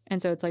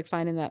 And so it's like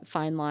finding that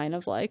fine line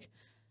of like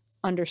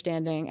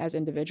understanding as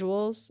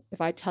individuals.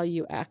 If I tell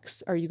you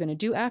X, are you going to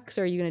do X?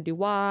 Or are you going to do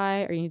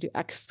Y? Are you going to do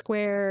X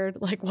squared?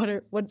 Like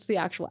what's the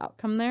actual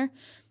outcome there?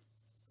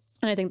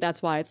 And I think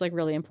that's why it's like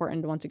really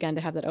important, once again,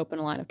 to have that open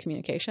line of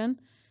communication.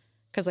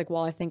 Because like,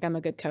 while I think I'm a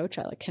good coach,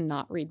 I like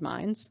cannot read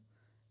minds.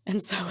 And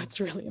so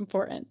it's really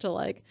important to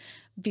like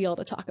be able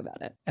to talk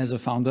about it. As a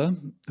founder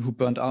who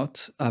burned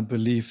out, I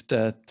believe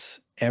that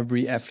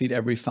every athlete,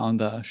 every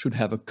founder should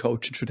have a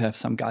coach and should have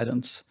some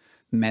guidance,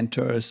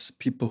 mentors,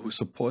 people who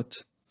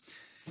support.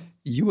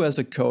 You as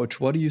a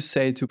coach, what do you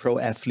say to pro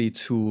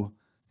athletes who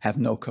have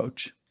no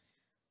coach?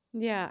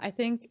 Yeah, I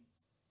think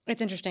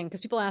it's interesting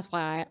because people ask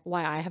why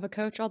I have a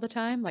coach all the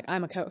time. Like,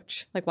 I'm a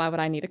coach. Like, why would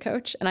I need a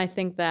coach? And I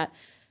think that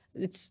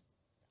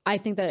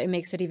it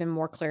makes it even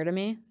more clear to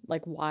me,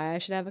 like, why I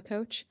should have a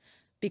coach,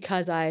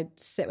 because I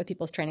sit with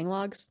people's training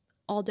logs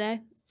all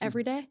day,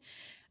 every day.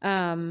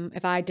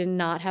 If I did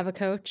not have a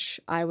coach,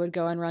 I would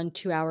go and run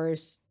 2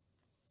 hours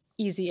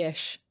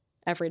easy-ish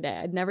every day.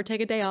 I'd never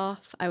take a day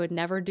off. I would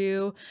never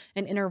do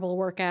an interval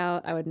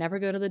workout. I would never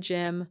go to the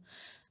gym.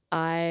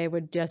 I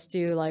would just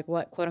do like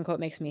what quote unquote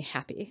makes me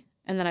happy.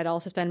 And then I'd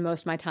also spend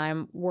most of my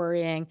time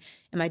worrying,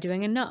 am I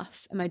doing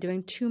enough? Am I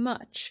doing too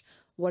much?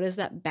 what does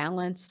that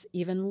balance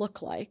even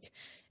look like?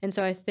 And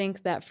so I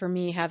think that for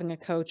me, having a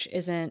coach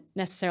isn't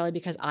necessarily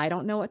because I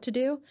don't know what to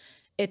do.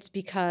 It's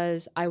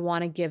because I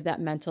want to give that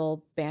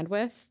mental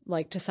bandwidth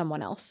like to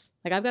someone else.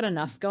 Like I've got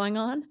enough going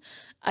on.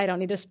 I don't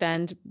need to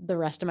spend the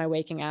rest of my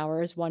waking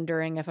hours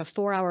wondering if a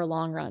 4-hour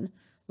long run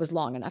was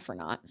long enough or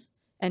not.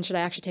 And should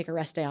I actually take a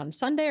rest day on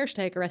Sunday or should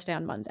I take a rest day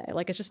on Monday?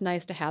 Like, it's just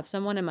nice to have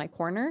someone in my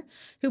corner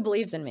who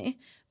believes in me,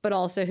 but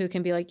also who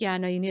can be like, yeah,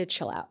 no, you need to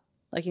chill out.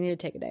 Like, you need to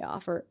take a day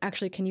off. Or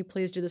actually, can you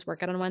please do this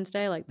workout on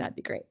Wednesday? Like, that'd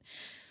be great.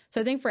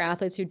 So I think for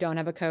athletes who don't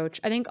have a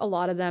coach, I think a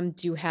lot of them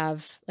do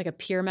have like a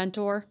peer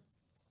mentor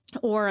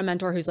or a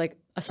mentor who's like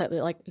a slightly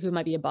like who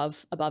might be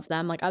above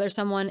them, like either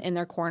someone in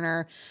their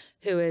corner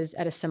who is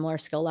at a similar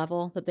skill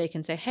level that they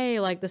can say, hey,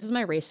 like this is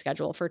my race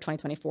schedule for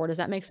 2024. Does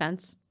that make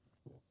sense?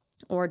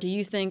 Or do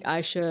you think I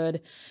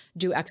should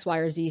do X, Y,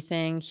 or Z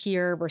thing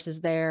here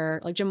versus there?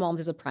 Like Jim Walms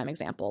is a prime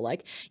example.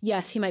 Like,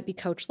 yes, he might be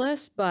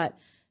coachless, but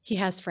he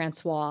has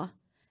Francois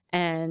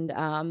and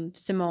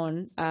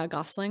Simone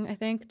Gosling, I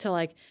think, to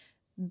like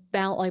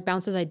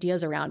bounce his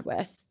ideas around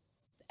with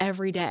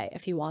every day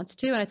if he wants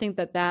to. And I think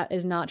that that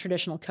is not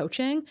traditional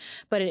coaching,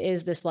 but it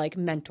is this like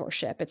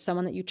mentorship. It's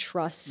someone that you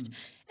trust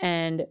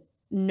and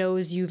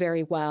knows you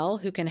very well,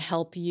 who can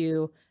help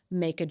you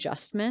make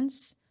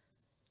adjustments,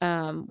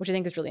 which I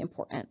think is really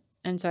important.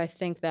 And so I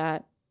think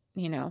that,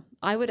 you know,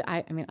 I would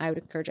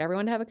encourage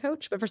everyone to have a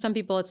coach, but for some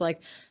people it's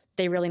like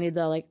they really need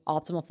the like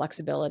optimal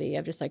flexibility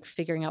of just like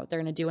figuring out what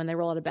they're going to do when they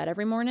roll out of bed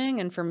every morning.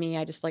 And for me,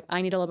 I just like,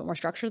 I need a little bit more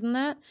structure than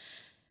that.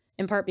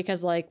 In part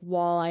because like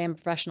while I am a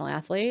professional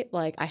athlete,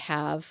 like I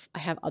have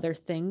other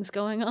things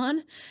going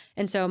on.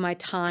 And so my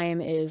time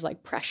is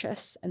like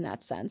precious in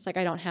that sense. Like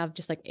I don't have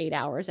just like 8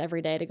 hours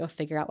every day to go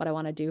figure out what I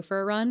want to do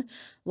for a run.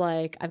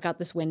 Like I've got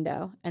this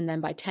window, and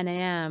then by 10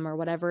 a.m. or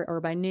whatever,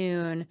 or by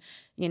noon,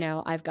 you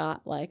know, I've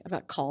got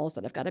calls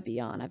that I've got to be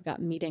on. I've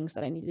got meetings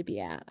that I need to be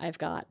at. I've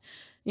got,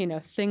 you know,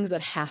 things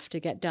that have to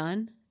get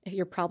done. If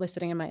you're probably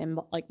sitting in my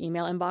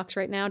email inbox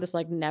right now, just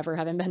like never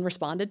having been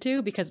responded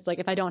to, because it's like,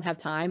 if I don't have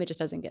time, it just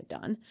doesn't get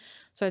done.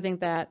 So I think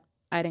that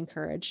I'd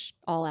encourage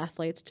all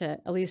athletes to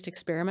at least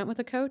experiment with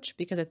a coach,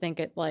 because I think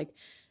it like,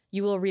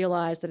 you will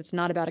realize that it's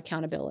not about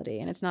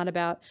accountability and it's not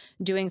about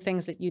doing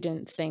things that you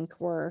didn't think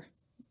were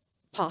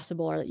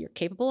possible or that you're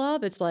capable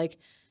of. It's like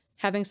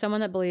having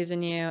someone that believes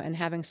in you and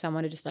having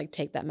someone to just like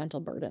take that mental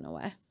burden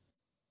away.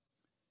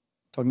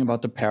 Talking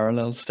about the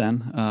parallels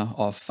then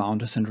of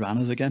founders and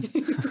runners again.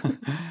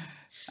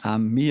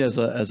 Me as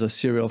a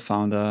serial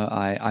founder,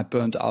 I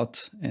burned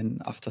out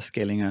after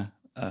scaling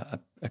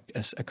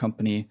a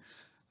company,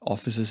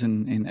 offices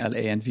in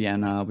LA and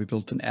Vienna. We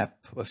built an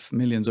app with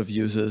millions of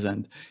users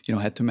and, you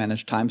know, had to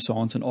manage time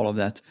zones and all of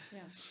that. Yeah.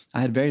 I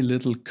had very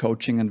little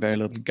coaching and very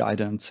little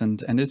guidance,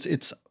 and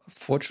it's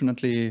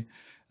fortunately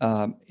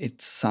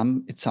it's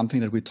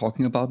something that we're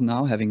talking about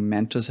now, having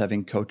mentors,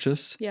 having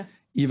coaches. Yeah.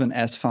 Even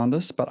as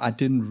founders, but I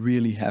didn't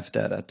really have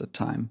that at the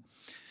time.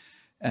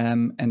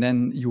 And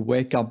then you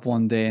wake up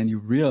one day and you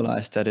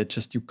realize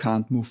that you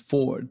can't move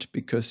forward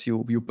because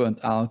you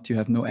burnt out, you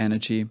have no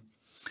energy.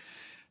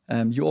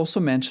 You also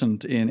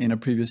mentioned in a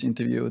previous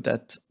interview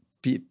that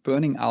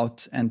burning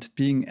out and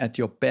being at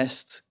your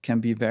best can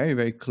be very,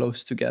 very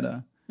close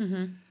together.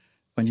 Mm-hmm.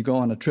 When you go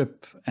on a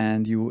trip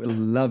and you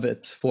love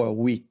it for a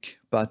week,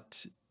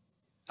 but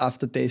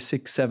after day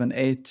 6, 7,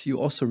 8, you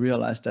also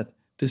realize that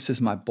this is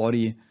my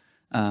body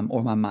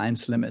or my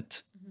mind's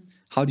limit. Mm-hmm.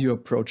 How do you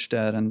approach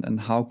that,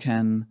 and how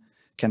can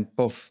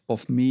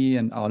both me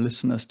and our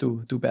listeners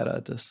do better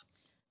at this?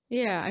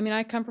 Yeah, I mean,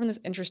 I come from this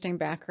interesting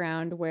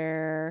background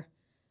where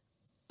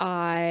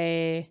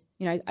I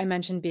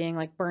mentioned being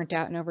like burnt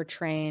out and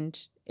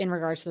overtrained in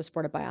regards to the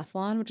sport of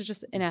biathlon, which is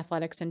just in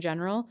athletics in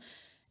general.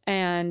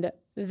 And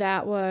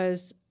that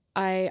was,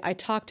 I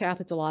talk to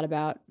athletes a lot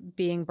about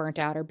being burnt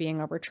out or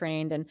being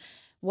overtrained. And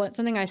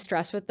something I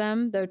stress with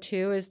them though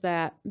too is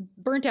that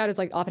burnt out is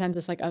like oftentimes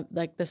this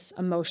like this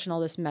emotional,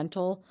 this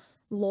mental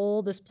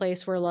lull, this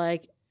place where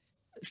like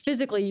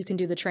physically you can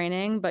do the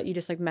training, but you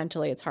just like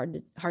mentally it's hard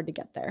to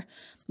get there.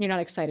 You're not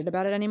excited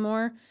about it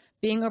anymore.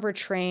 Being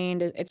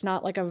overtrained, it's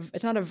not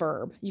a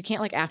verb. You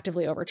can't like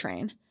actively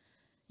overtrain.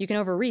 You can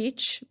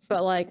overreach,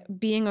 but like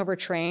being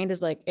overtrained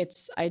is like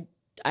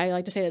I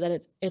like to say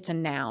that it's a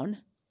noun.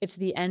 It's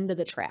the end of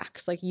the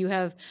tracks. Like you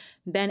have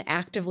been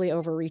actively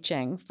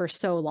overreaching for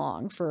so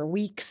long, for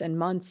weeks and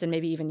months and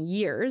maybe even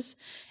years,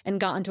 and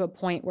gotten to a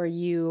point where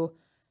you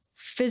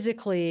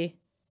physically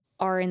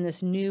are in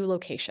this new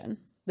location,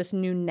 this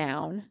new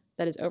noun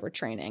that is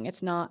overtraining.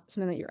 It's not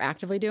something that you're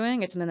actively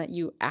doing. It's something that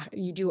you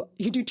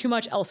do too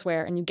much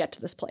elsewhere and you get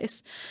to this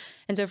place.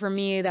 And so for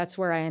me, that's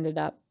where I ended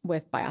up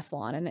with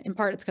biathlon. And in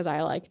part, it's because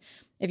I like,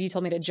 if you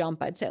told me to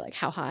jump, I'd say like,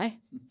 how high?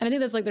 And I think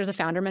that's like, there's a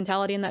founder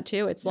mentality in that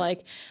too. It's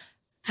like,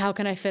 how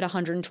can I fit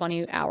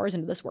 120 hours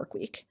into this work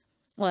week?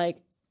 Like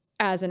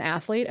as an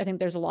athlete, I think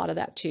there's a lot of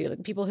that too.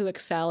 Like people who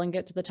excel and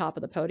get to the top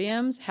of the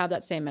podiums have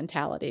that same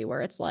mentality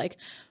where it's like,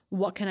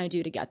 what can I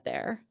do to get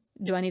there?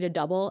 do I need to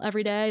double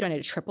every day? Do I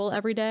need to triple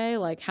every day?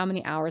 Like, how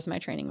many hours am I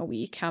training a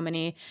week? How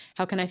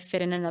can I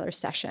fit in another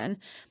session?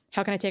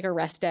 How can I take a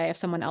rest day if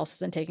someone else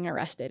isn't taking a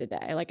rest day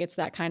today? Like, it's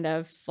that kind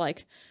of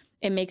like,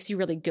 it makes you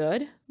really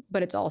good,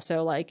 but it's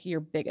also like your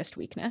biggest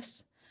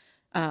weakness.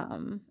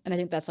 And I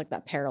think that's like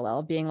that parallel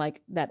of being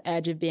like that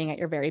edge of being at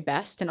your very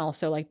best and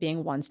also like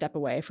being one step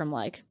away from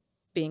like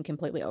being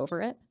completely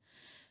over it.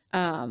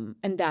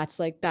 And that's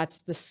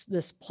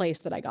this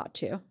place that I got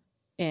to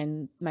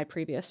in my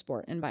previous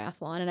sport in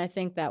biathlon. And I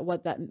think that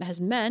what that has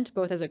meant,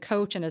 both as a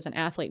coach and as an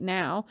athlete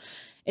now,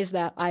 is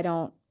that I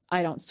don't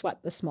sweat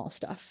the small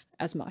stuff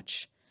as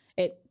much.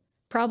 It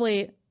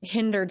probably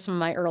hindered some of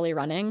my early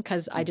running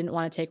because I didn't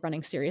want to take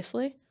running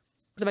seriously.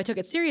 Because if I took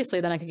it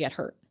seriously, then I could get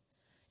hurt.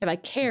 If I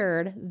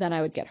cared, then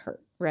I would get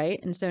hurt, right?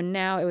 And so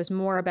now it was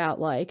more about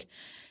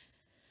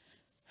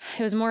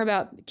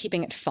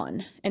keeping it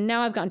fun. And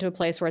now I've gotten to a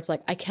place where it's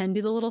like, I can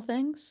do the little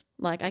things.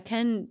 Like I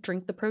can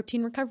drink the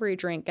protein recovery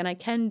drink and I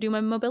can do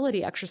my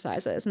mobility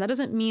exercises. And that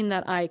doesn't mean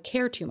that I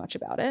care too much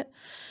about it.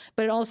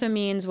 But it also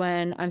means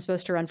when I'm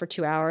supposed to run for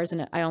 2 hours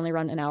and I only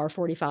run an hour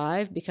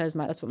 45 because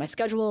that's what my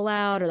schedule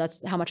allowed, or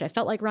that's how much I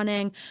felt like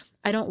running,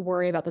 I don't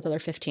worry about those other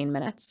 15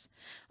 minutes.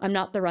 I'm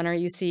not the runner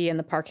you see in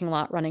the parking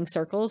lot running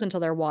circles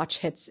until their watch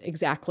hits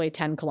exactly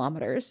 10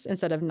 kilometers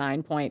instead of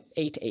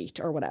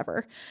 9.88 or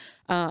whatever.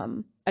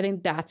 I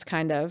think that's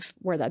kind of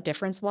where that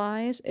difference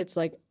lies. It's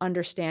like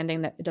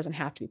understanding that it doesn't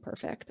have to be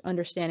perfect,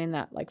 understanding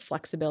that like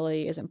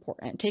flexibility is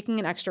important, taking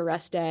an extra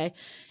rest day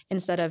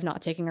instead of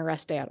not taking a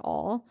rest day at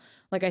all.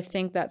 Like, I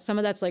think that some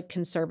of that's like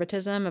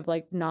conservatism of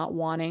like not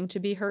wanting to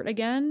be hurt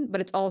again,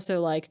 but it's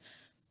also like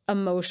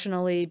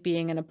emotionally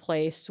being in a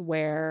place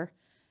where,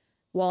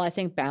 while I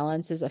think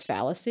balance is a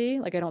fallacy,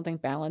 like I don't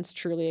think balance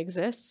truly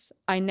exists,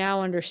 I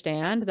now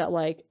understand that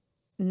like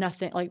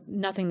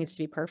nothing needs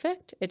to be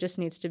perfect. It just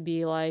needs to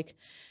be like,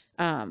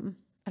 I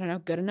don't know,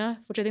 good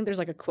enough, which I think there's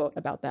like a quote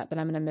about that I'm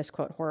going to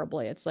misquote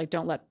horribly. It's like,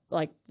 don't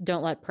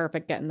let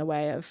perfect get in the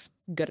way of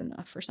good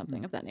enough or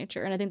something of that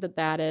nature. And I think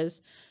that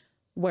is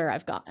where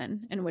I've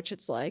gotten, in which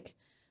it's like,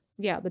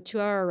 yeah, the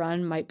 2 hour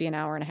run might be an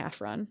hour and a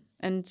half run.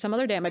 And some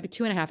other day it might be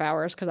 2.5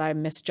 hours because I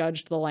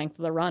misjudged the length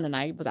of the run and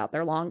I was out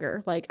there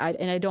longer.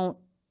 I don't,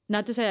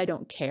 not to say I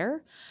don't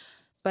care,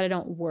 but I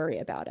don't worry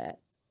about it.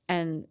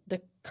 And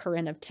the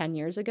Corrine of 10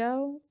 years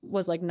ago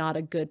was like not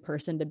a good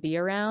person to be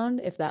around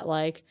if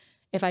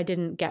I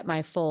didn't get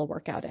my full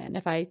workout in,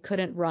 if I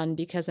couldn't run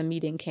because a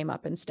meeting came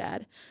up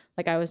instead.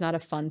 Like, I was not a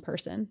fun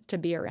person to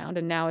be around.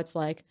 And now it's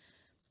like,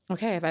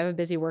 okay, if I have a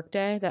busy work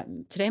day,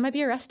 that today might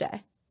be a rest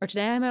day, or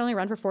today I might only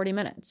run for 40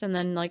 minutes and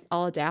then like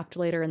I'll adapt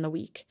later in the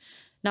week,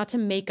 not to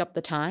make up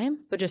the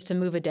time, but just to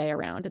move a day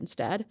around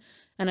instead.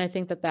 And I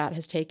think that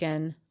has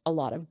taken a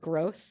lot of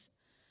growth.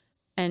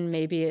 And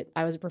maybe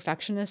I was a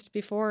perfectionist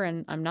before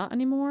and I'm not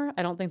anymore.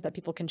 I don't think that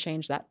people can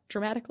change that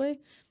dramatically.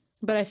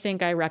 But I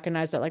think I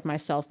recognize that like my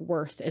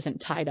self-worth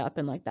isn't tied up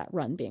in like that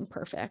run being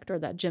perfect or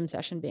that gym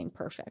session being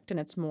perfect. And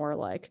it's more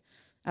like,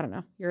 I don't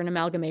know, you're an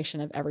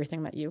amalgamation of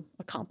everything that you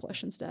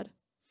accomplish instead.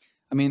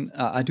 I mean,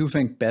 I do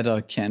think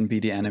better can be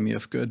the enemy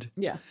of good.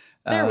 Yeah.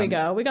 There we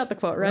go. We got the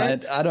quote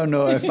right. I don't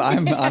know if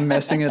I'm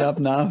messing it up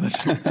now,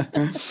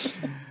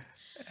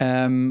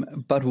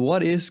 but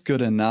what is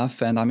good enough?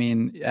 And I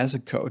mean, as a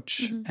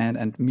coach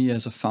and me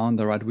as a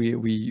founder, right,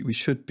 we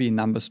should be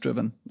numbers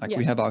driven. Like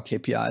we have our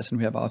KPIs and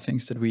we have our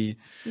things that we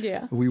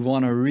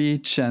want to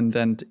reach. And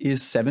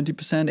is 70%,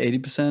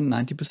 80%,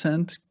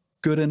 90%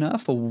 good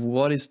enough? Or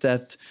what is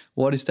that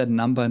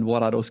number and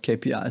what are those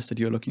KPIs that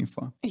you're looking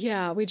for?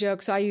 Yeah, we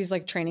joke. So I use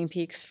like Training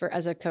Peaks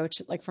as a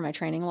coach, like for my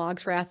training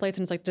logs for athletes.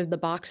 And it's like, did the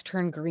box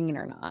turn green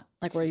or not?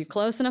 Like, were you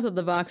close enough that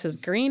the box is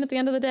green at the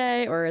end of the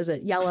day, or is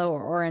it yellow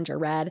or orange or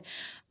red?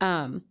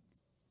 And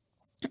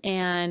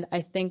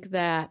I think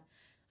that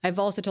I've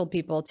also told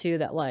people too,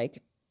 that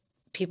like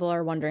people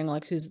are wondering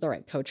like who's the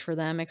right coach for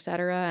them, et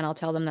cetera. And I'll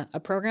tell them that a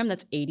program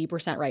that's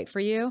 80% right for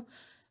you,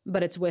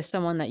 but it's with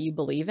someone that you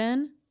believe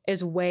in,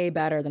 is way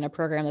better than a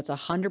program that's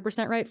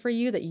 100% right for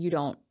you that you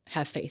don't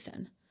have faith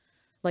in.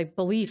 Like,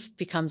 belief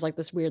becomes like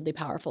this weirdly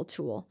powerful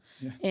tool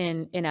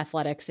in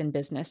athletics, in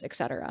business, et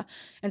cetera.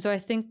 And so I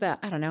think that,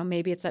 I don't know,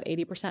 maybe it's that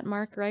 80%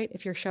 mark, right?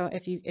 If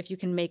you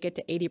can make it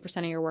to 80%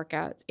 of your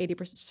workouts,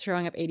 80%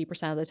 showing up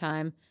 80% of the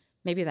time,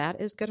 maybe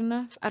that is good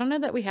enough. I don't know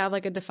that we have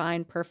like a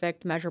defined,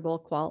 perfect, measurable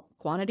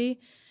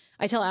quantity.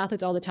 I tell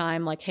athletes all the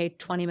time, like, hey,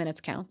 20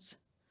 minutes counts.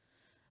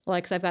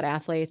 Like, 'cause I've got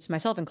athletes,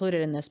 myself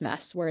included, in this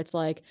mess where it's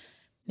like,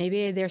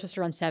 maybe they're supposed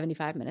to run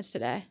 75 minutes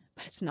today,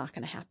 but it's not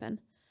going to happen.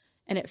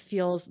 And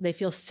they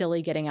feel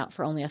silly getting out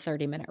for only a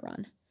 30-minute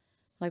run.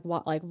 Like,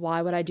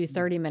 why would I do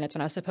 30 minutes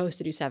when I was supposed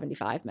to do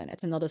 75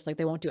 minutes? And they'll just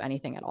they won't do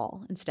anything at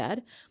all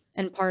instead.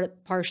 And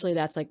partially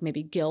that's like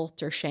maybe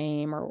guilt or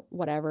shame or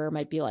whatever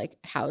might be like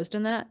housed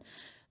in that.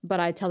 But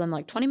I tell them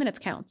like 20 minutes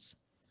counts.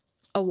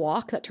 A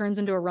walk that turns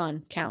into a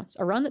run counts.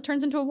 A run that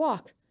turns into a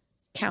walk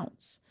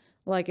counts.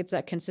 Like it's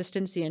that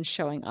consistency and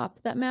showing up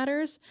that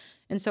matters.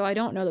 And so I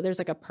don't know that there's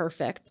like a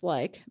perfect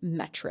like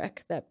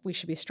metric that we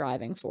should be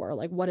striving for.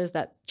 Like what is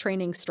that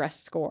training stress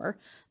score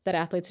that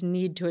athletes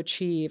need to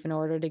achieve in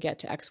order to get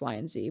to X, Y,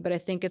 and Z? But I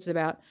think it's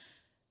about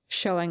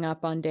showing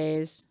up on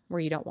days where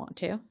you don't want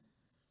to.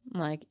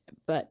 Like,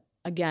 but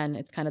again,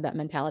 it's kind of that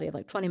mentality of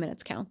like 20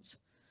 minutes counts.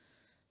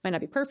 Might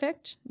not be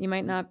perfect. You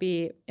might not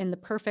be in the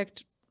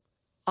perfect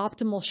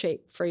optimal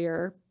shape for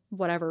your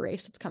whatever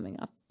race that's coming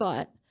up,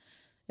 but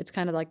it's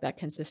kind of like that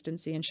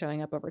consistency and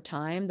showing up over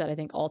time that I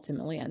think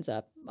ultimately ends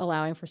up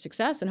allowing for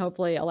success and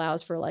hopefully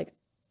allows for like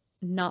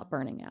not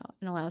burning out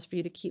and allows for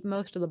you to keep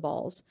most of the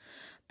balls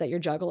that you're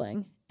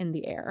juggling in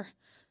the air.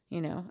 You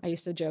know, I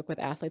used to joke with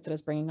athletes that I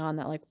was bringing on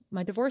that like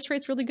my divorce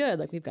rate's really good.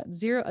 Like we've got a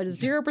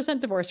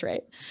 0% divorce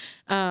rate.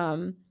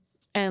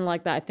 And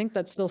like that, I think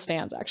that still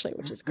stands actually,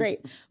 which is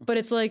great. But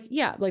it's like,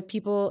 yeah, like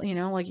people, you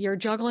know, like you're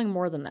juggling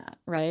more than that,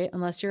 right?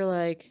 Unless you're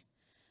like,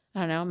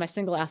 I don't know, my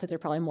single athletes are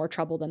probably more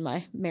trouble than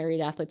my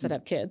married athletes that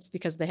have kids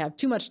because they have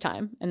too much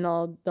time and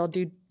they'll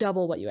do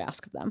double what you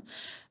ask of them.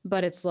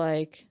 But it's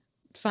like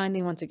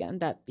finding, once again,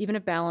 that even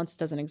if balance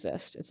doesn't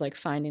exist, it's like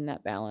finding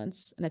that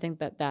balance. And I think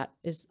that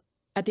is,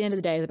 at the end of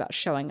the day, is about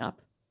showing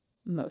up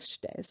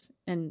most days.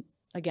 And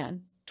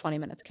again, 20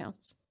 minutes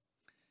counts.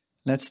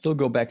 Let's still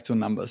go back to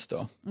numbers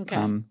though.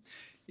 Okay.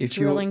 If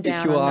you are,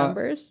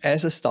 numbers.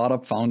 As a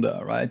startup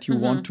founder, right, you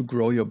want to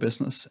grow your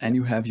business and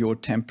you have your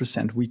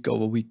 10% week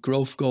over week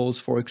growth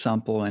goals, for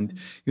example, and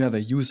you have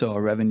a user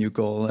or revenue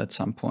goal at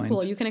some point.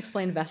 Cool. You can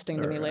explain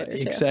vesting to me later.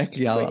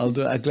 Exactly. I'll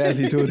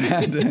gladly do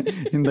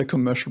that in the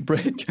commercial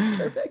break.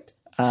 Perfect.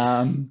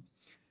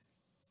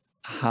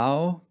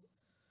 How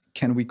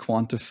can we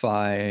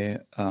quantify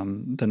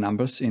the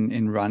numbers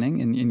in running,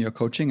 in your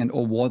coaching,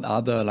 or what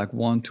are the like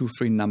 1, 2,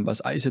 3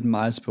 numbers? Is it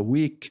miles per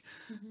week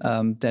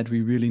that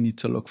we really need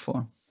to look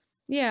for?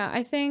 Yeah,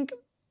 I think,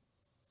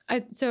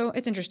 so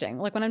it's interesting.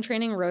 Like when I'm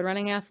training road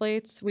running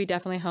athletes, we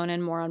definitely hone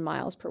in more on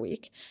miles per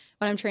week.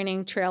 When I'm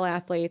training trail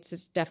athletes,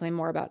 it's definitely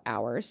more about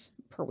hours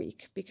per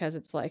week because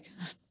it's like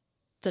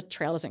the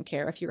trail doesn't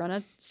care if you run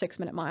a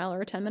 6-minute mile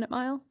or a 10-minute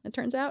mile, it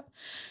turns out.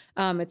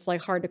 It's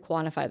like hard to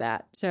quantify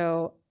that.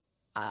 So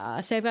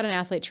say I've got an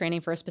athlete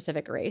training for a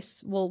specific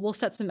race. We'll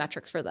set some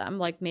metrics for them.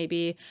 Like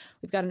maybe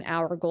we've got an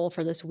hour goal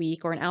for this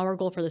week or an hour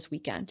goal for this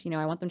weekend. You know,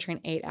 I want them to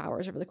train 8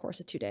 hours over the course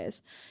of 2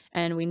 days.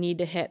 And we need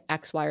to hit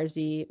X, Y, or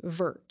Z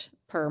vert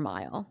per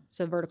mile.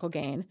 So vertical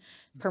gain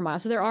per mile.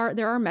 So there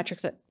are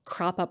metrics that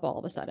crop up all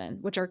of a sudden,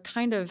 which are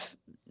kind of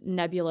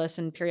nebulous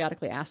and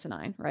periodically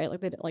asinine, right?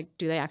 Like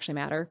do they actually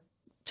matter?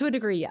 To a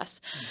degree,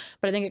 yes.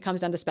 But I think it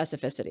comes down to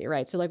specificity,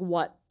 right? So like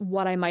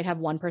what I might have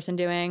one person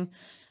doing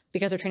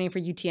because they're training for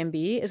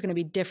UTMB is going to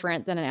be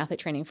different than an athlete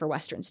training for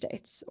Western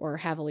States or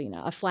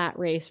Javelina, a flat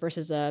race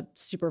versus a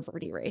super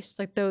verti race.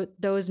 Like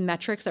those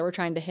metrics that we're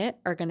trying to hit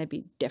are going to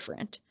be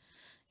different.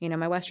 You know,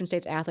 my Western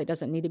States athlete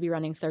doesn't need to be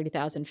running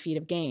 30,000 feet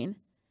of gain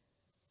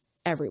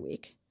every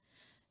week.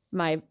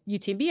 My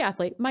UTMB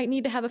athlete might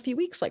need to have a few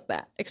weeks like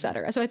that, et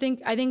cetera. So I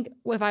think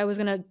if I was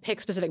going to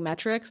pick specific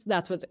metrics,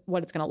 that's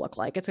what it's going to look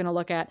like. It's going to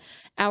look at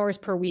hours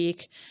per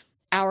week,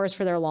 hours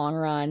for their long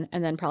run,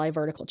 and then probably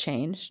vertical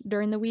change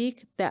during the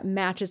week that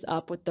matches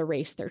up with the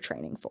race they're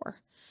training for.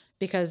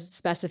 Because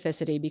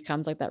specificity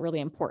becomes like that really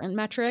important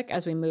metric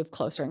as we move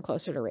closer and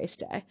closer to race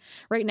day.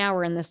 Right now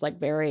we're in this like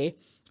very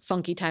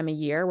funky time of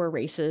year where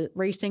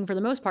racing for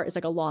the most part is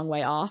like a long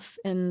way off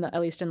at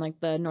least in like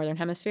the Northern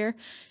Hemisphere.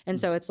 And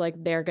so it's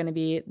like they're going to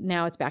be,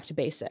 now it's back to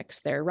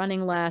basics. They're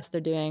running less, they're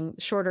doing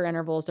shorter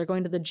intervals, they're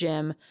going to the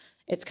gym.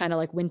 It's kind of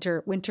like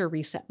winter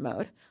reset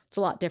mode. It's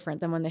a lot different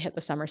than when they hit the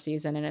summer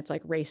season and it's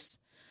like race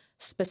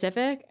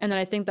specific. And then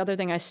I think the other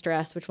thing I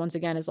stress, which once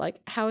again is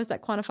like, how is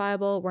that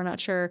quantifiable? We're not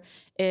sure,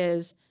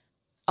 is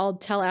I'll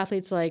tell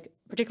athletes, like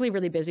particularly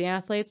really busy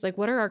athletes, like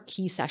what are our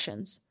key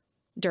sessions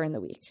during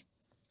the week?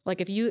 Like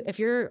if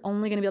you're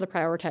only going to be able to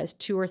prioritize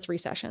 2 or 3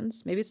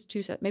 sessions, maybe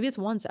it's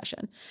 1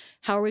 session.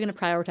 How are we going to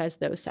prioritize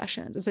those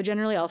sessions? And so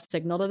generally I'll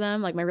signal to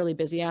them, like my really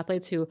busy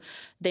athletes who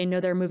they know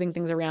they're moving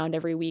things around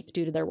every week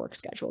due to their work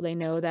schedule. They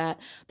know that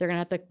they're going to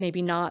have to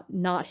maybe not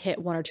hit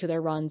 1 or 2 of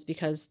their runs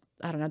because,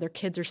 I don't know, their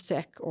kids are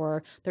sick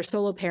or they're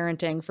solo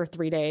parenting for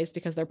 3 days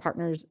because their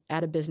partner's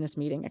at a business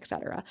meeting, et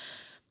cetera.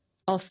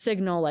 I'll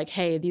signal like,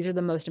 hey, these are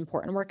the most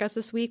important workouts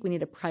this week. We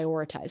need to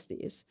prioritize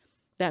these.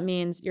 That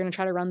means you're going to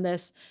try to run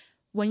this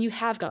when you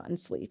have gotten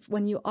sleep,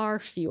 when you are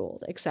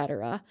fueled, et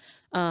cetera.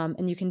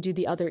 And you can do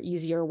the other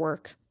easier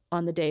work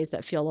on the days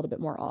that feel a little bit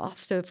more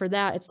off. So for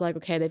that, it's like,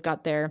 okay, they've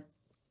got their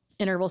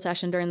interval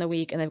session during the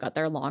week and they've got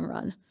their long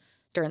run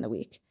during the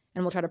week.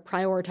 And we'll try to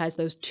prioritize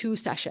those 2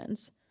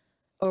 sessions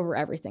over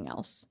everything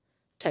else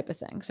type of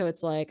thing. So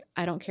it's like,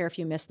 I don't care if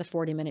you miss the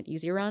 40-minute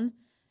easy run,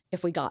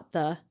 if we got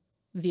the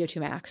VO2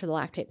 max or the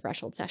lactate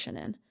threshold session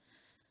in.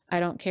 I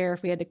don't care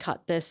if we had to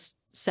cut this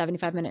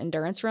 75-minute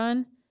endurance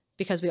run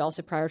because we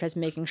also prioritize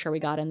making sure we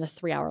got in the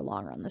 3-hour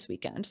long run this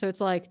weekend. So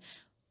it's like,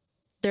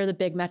 they're the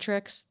big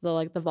metrics,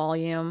 the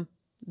volume,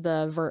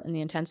 the vert, and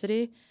the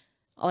intensity,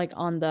 like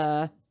on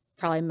the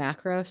probably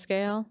macro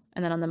scale.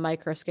 And then on the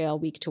micro scale,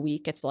 week to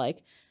week, it's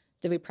like,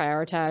 Did we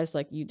prioritize,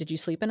 like, did you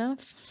sleep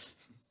enough?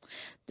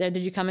 Did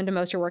you come into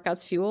most of your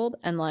workouts fueled?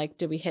 And like,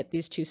 did we hit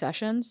these 2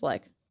 sessions?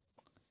 Like,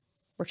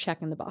 we're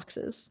checking the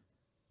boxes,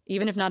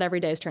 even if not every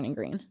day is turning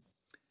green.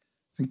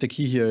 I think the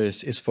key here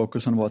is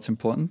focus on what's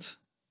important.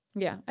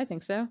 Yeah, I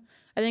think so.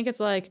 I think it's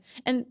like,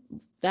 and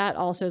that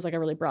also is like a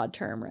really broad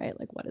term, right?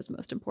 Like, what is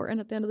most important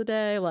at the end of the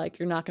day? Like,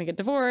 you're not going to get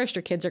divorced,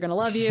 your kids are going to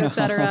love you,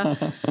 etc.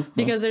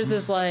 Because there's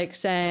this like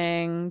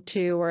saying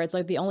too, where it's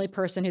like the only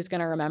person who's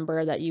going to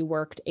remember that you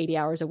worked 80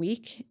 hours a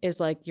week is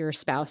like your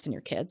spouse and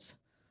your kids.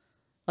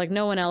 Like,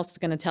 no one else is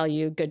going to tell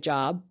you good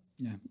job.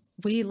 Yeah.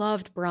 We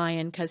loved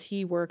Brian because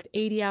he worked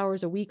 80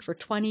 hours a week for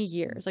 20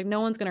 years. Like,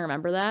 no one's going to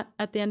remember that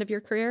at the end of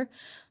your career,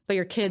 but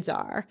your kids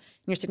are,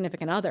 and your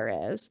significant other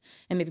is,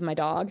 and maybe my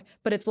dog.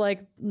 But it's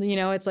like, you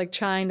know, it's like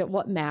trying to,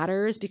 what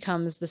matters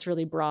becomes this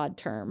really broad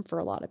term for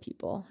a lot of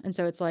people. And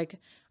so it's like,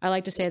 I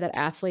like to say that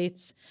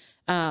athletes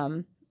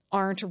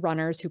aren't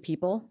runners who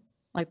people,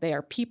 like they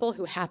are people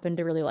who happen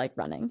to really like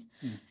running.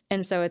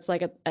 And so it's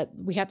like,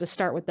 we have to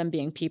start with them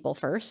being people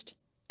first,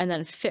 and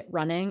then fit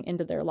running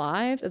into their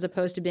lives, as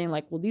opposed to being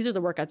like, well, these are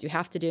the workouts you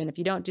have to do, and if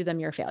you don't do them,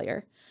 you're a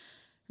failure,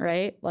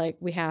 right? Like,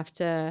 we have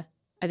to,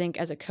 I think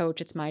as a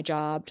coach, it's my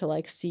job to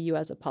like see you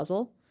as a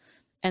puzzle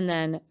and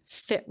then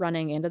fit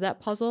running into that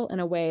puzzle in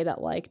a way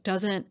that like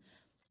doesn't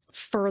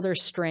further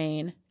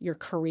strain your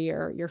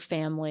career, your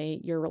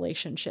family, your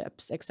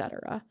relationships,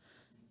 etc.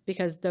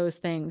 Because those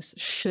things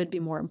should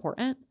be more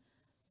important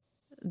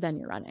than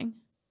your running,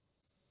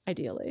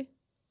 ideally.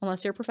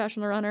 Unless you're a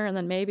professional runner, and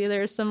then maybe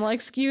there's some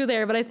like skew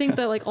there. But I think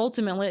that like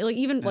ultimately, like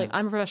even like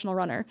I'm a professional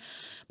runner,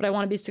 but I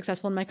want to be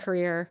successful in my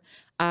career.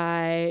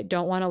 I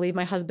don't want to leave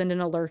my husband in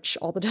a lurch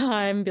all the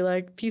time, be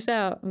like, peace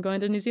out, I'm going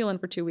to New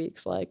Zealand for 2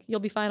 weeks. Like, you'll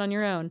be fine on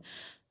your own.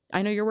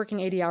 I know you're working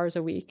 80 hours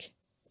a week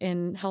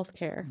in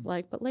healthcare,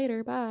 like, but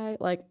later, bye.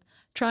 Like,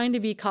 trying to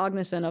be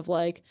cognizant of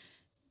like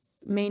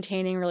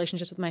maintaining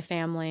relationships with my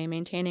family,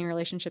 maintaining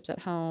relationships at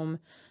home,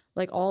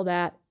 like all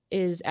that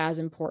is as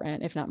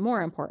important, if not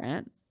more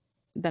important,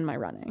 than my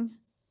running.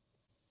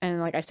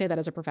 And like, I say that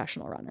as a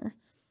professional runner.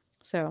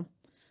 So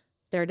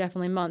there are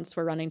definitely months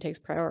where running takes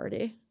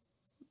priority,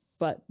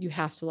 but you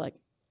have to like,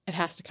 it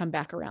has to come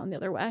back around the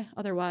other way.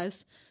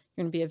 Otherwise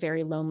you're going to be a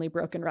very lonely,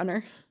 broken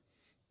runner.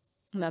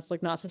 And that's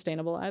like not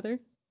sustainable either.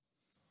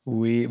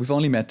 We've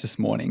only met this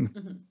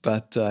morning,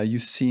 but you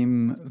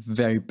seem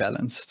very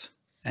balanced,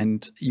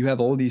 and you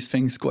have all these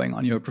things going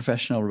on. You're a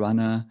professional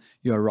runner,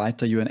 you're a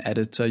writer, you're an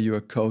editor, you're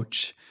a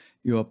coach,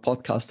 you're a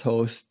podcast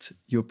host,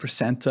 you're a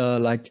presenter.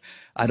 Like,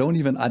 I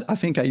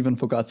think I even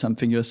forgot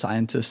something. You're a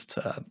scientist.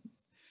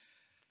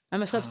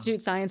 I'm a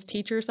substitute science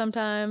teacher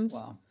sometimes.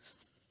 Wow.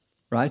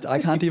 Right? I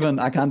can't even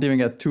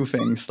get 2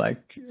 things,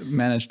 like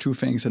manage 2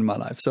 things in my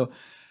life. So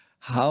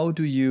how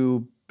do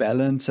you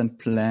balance and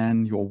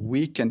plan your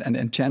week and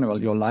in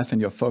general, your life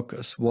and your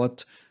focus?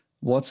 What's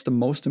the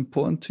most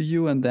important to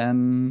you? And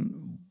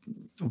then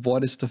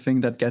what is the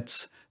thing that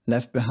gets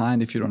left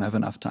behind if you don't have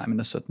enough time in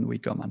a certain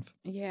week or month?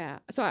 Yeah.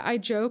 So I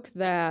joke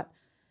that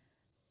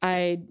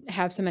I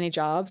have so many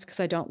jobs because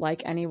I don't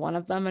like any one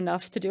of them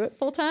enough to do it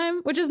full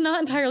time, which is not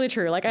entirely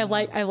true. Like, I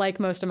like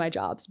most of my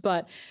jobs,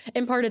 but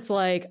in part it's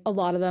like a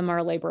lot of them are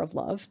a labor of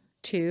love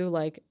too.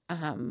 Like,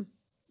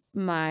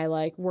 my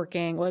like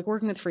working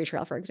with Free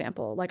Trail, for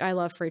example. Like, I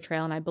love Free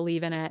Trail and I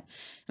believe in it,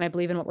 and I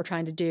believe in what we're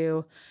trying to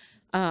do,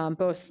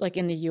 both like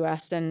in the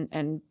US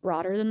and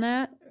broader than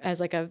that, as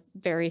like a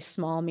very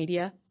small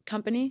media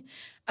company.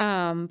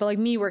 But like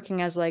me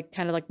working as like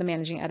kind of like the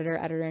managing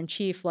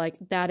editor-in-chief, like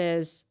that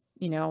is,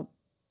 you know,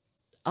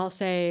 I'll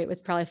say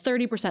it's probably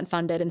 30%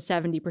 funded and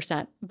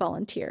 70%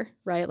 volunteer,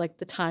 right? Like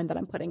the time that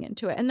I'm putting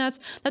into it. And that's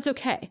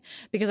okay,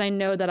 because I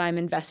know that I'm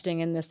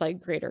investing in this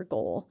like greater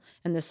goal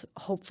and this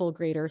hopeful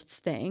greater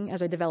thing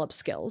as I develop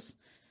skills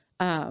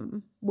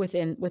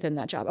within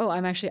that job. Oh,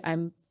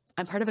 I'm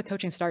part of a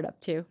coaching startup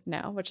too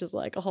now, which is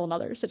like a whole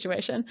nother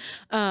situation,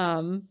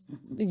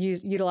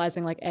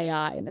 utilizing like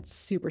AI, and it's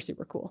super,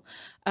 super cool.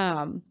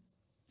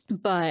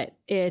 But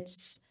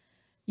it's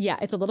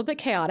a little bit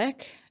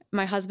chaotic.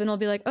 My husband will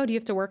be like, oh, do you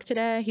have to work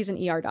today? He's an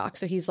ER doc.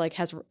 So he's like,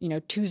 has, you know,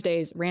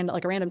 Tuesdays,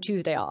 like a random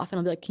Tuesday off. And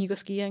I'll be like, can you go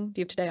skiing? Do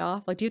you have today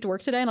off? Like, do you have to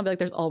work today? And I'll be like,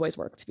 there's always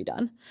work to be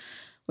done.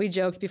 We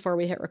joked before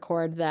we hit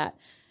record that,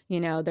 you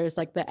know, there's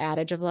like the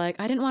adage of like,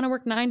 I didn't want to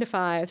work 9 to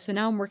 5. So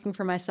now I'm working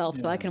for myself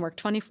so I can work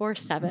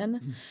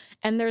 24/7.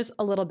 And there's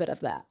a little bit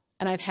of that.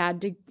 And I've had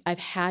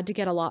to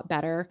get a lot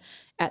better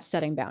at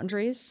setting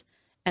boundaries.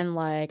 And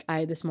like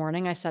this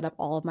morning, I set up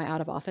all of my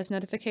out of office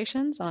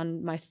notifications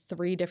on my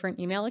 3 different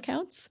email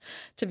accounts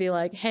to be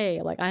like,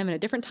 hey, like I'm in a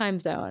different time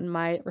zone.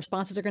 My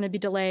responses are going to be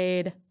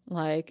delayed.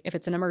 Like if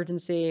it's an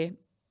emergency,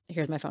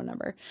 here's my phone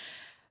number.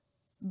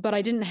 But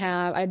I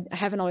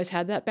haven't always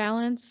had that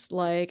balance.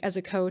 Like as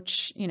a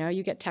coach, you know,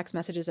 you get text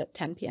messages at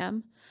 10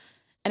 p.m.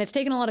 And it's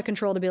taken a lot of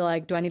control to be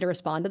like, do I need to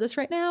respond to this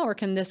right now? Or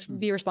can this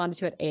be responded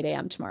to at 8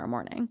 a.m. tomorrow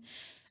morning?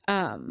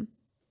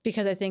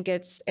 Because I think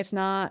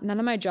none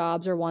of my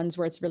jobs are ones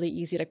where it's really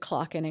easy to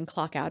clock in and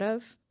clock out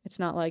of. It's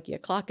not like you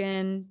clock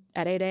in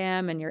at 8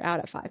 a.m. and you're out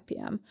at 5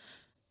 p.m.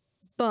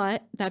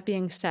 But that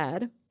being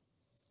said,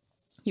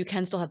 you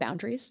can still have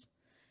boundaries.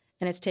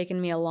 And it's taken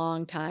me a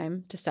long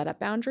time to set up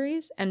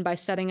boundaries. And by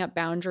setting up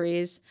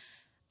boundaries,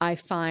 I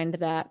find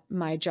that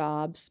my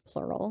jobs,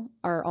 plural,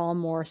 are all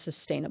more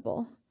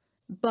sustainable.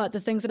 But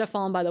the things that have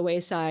fallen by the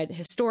wayside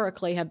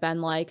historically have been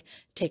like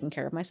taking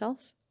care of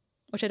myself,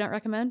 which I don't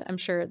recommend. I'm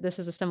sure this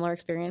is a similar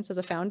experience as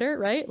a founder,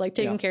 right? Like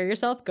taking care of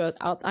yourself goes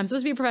out. I'm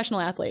supposed to be a professional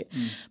athlete,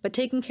 but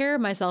taking care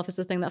of myself is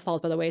the thing that falls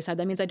by the wayside.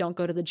 That means I don't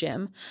go to the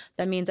gym.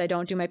 That means I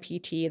don't do my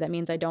PT. That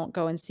means I don't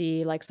go and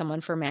see like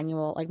someone for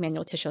manual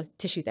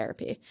tissue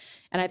therapy.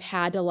 And I've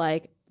had to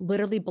like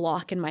literally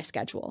block in my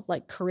schedule.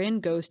 Like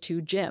Corrine goes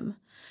to gym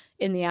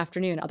in the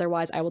afternoon.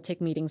 Otherwise I will take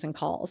meetings and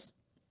calls.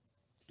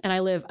 And I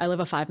live a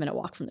 5-minute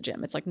walk from the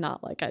gym. It's like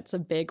not like it's a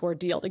big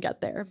ordeal to get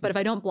there. But if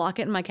I don't block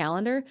it in my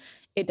calendar,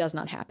 it does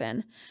not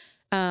happen.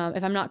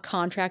 If I'm not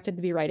contracted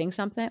to be writing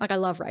something, like I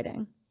love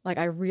writing. Like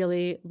I've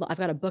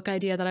got a book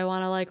idea that I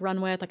want to like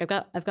run with. Like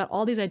I've got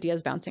all these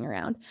ideas bouncing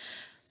around.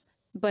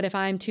 But if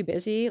I'm too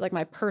busy, like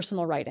my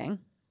personal writing,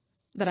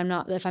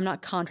 if I'm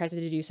not contracted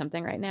to do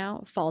something right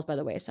now, falls by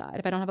the wayside.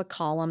 If I don't have a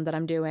column that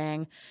I'm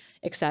doing,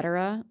 et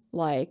cetera,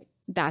 like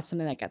that's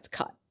something that gets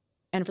cut.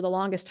 And for the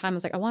longest time, I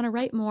was like, I want to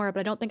write more,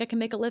 but I don't think I can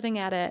make a living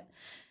at it.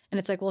 And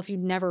it's like, well, if you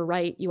never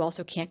write, you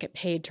also can't get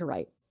paid to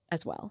write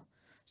as well.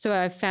 So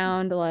I have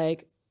found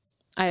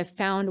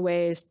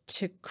ways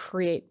to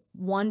create,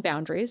 one,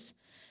 boundaries,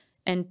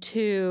 and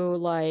two,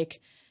 like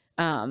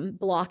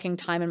blocking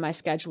time in my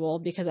schedule,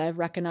 because I've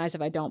recognized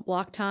if I don't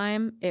block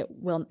time, it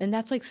will. And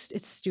that's like,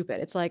 it's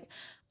stupid. It's like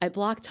I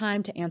block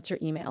time to answer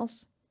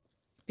emails,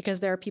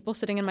 because there are people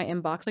sitting in my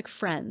inbox, like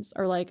friends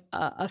or like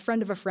a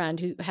friend of a friend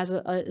who has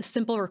a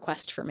simple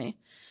request for me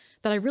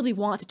that I really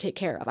want to take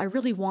care of. I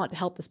really want to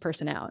help this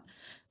person out.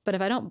 But if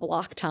I don't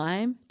block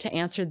time to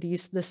answer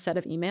this set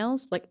of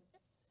emails, like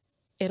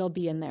it'll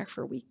be in there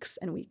for weeks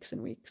and weeks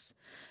and weeks.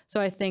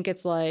 So I think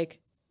it's like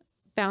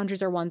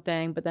boundaries are one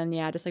thing, but then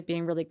just like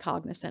being really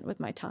cognizant with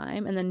my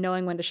time, and then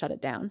knowing when to shut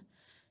it down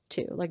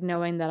too. Like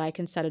knowing that I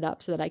can set it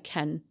up so that I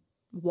can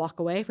walk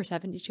away for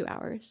 72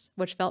 hours,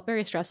 which felt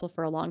very stressful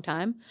for a long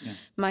time. Yeah.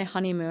 My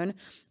honeymoon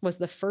was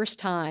the first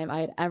time I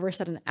had ever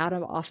set an out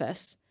of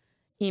office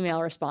email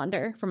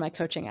responder for my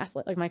coaching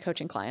athlete, like my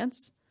coaching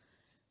clients.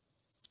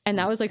 And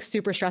that was like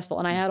super stressful.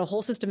 And I had a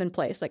whole system in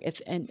place. Like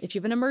if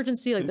you have an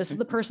emergency, like this is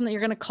the person that you're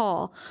going to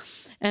call.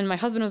 And my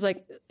husband was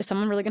like, is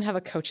someone really going to have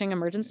a coaching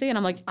emergency? And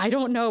I'm like, I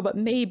don't know, but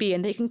maybe.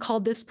 And they can call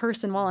this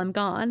person while I'm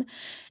gone.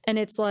 And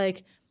it's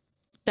like,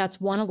 that's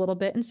one, a little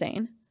bit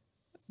insane.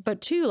 But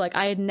two, like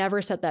I had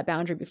never set that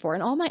boundary before.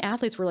 And all my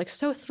athletes were like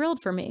so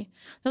thrilled for me.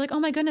 They're like, oh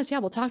my goodness, yeah,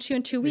 we'll talk to you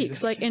in 2 weeks.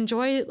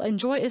 Exactly. Like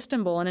enjoy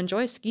Istanbul and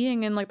enjoy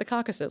skiing in like the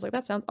Caucasus. Like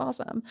that sounds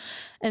awesome.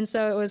 And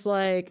so it was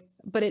like,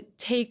 but it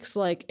takes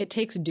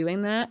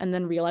doing that and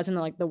then realizing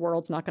that like the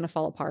world's not going to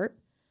fall apart.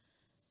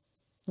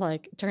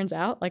 Like it turns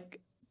out like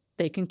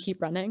they can keep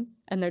running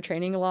and their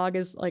training log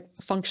is like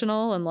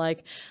functional, and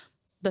like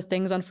the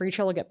things on Free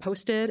Trail will get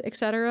posted, et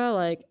cetera.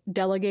 Like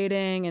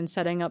delegating and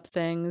setting up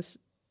things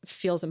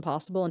feels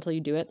impossible until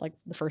you do it like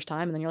the first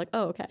time, and then you're like,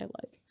 oh, okay,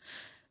 like,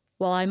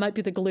 well, I might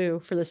be the glue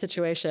for the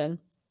situation.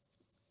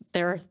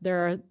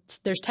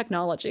 There's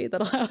technology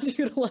that allows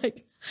you to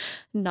like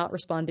not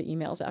respond to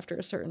emails after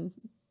a certain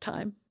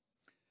time.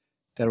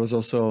 That was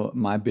also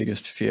my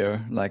biggest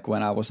fear, like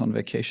when I was on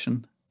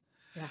vacation.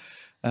 Yeah.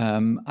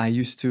 I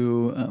used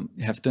to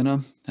have dinner,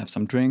 have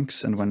some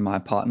drinks, and when my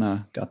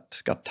partner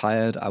got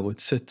tired, I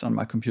would sit on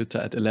my computer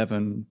at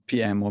 11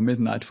 p.m. or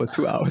midnight for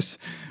 2 hours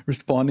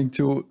responding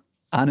to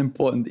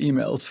unimportant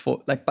emails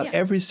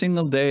every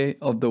single day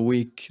of the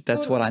week.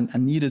 That's what I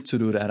needed to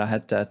do that. I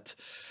had that,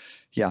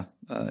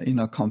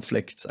 inner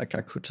conflict. Like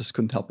I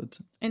couldn't help it.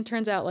 And it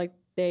turns out like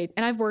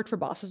and I've worked for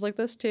bosses like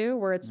this too,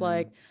 where it's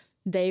like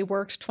they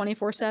worked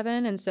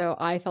 24/7. And so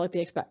I felt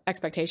like the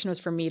expectation was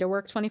for me to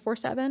work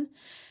 24/7.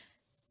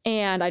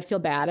 And I'd feel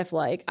bad if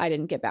like I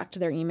didn't get back to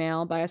their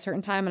email by a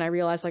certain time. And I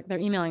realized like they're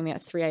emailing me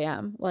at 3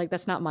 a.m. Like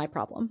that's not my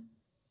problem.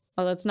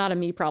 Oh, that's not a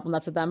me problem.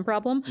 That's a them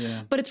problem.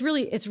 Yeah. But it's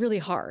really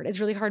hard. It's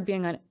really hard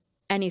being on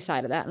any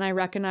side of that. And I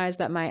recognize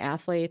that my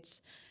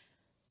athletes,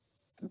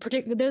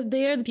 particularly,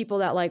 they're the people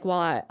that like,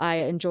 while I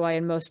enjoy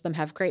and most of them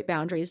have great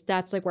boundaries,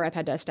 that's like where I've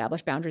had to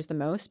establish boundaries the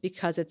most,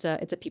 because it's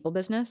a people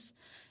business.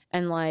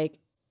 And like,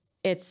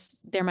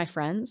 they're my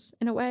friends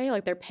in a way,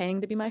 like they're paying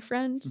to be my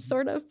friend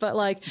sort of, but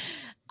like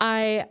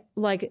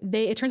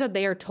it turns out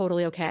they are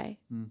totally okay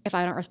if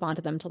I don't respond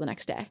to them until the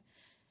next day.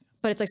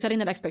 But it's like setting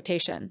that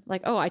expectation.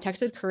 Like, oh, I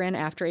texted Corrine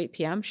after 8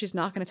 p.m. She's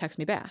not going to text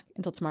me back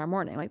until tomorrow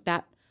morning. Like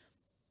that.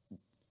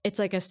 It's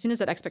like as soon as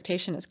that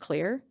expectation is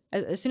clear,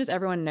 as soon as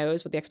everyone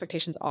knows what the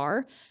expectations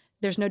are,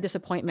 there's no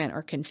disappointment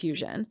or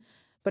confusion.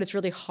 But it's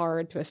really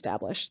hard to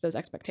establish those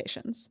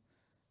expectations,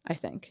 I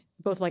think,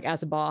 both like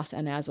as a boss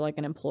and as like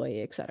an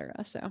employee, et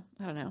cetera. So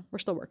I don't know. We're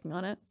still working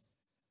on it.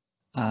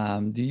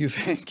 Do you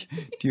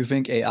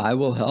think AI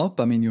will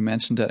help? I mean, you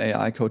mentioned that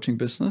AI coaching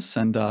business,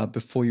 and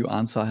before you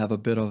answer, I have a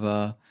bit of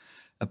a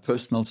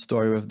personal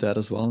story with that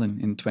as well.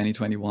 In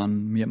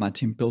 2021, me and my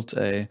team built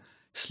a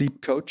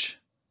sleep coach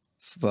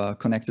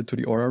connected to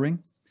the Oura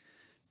Ring.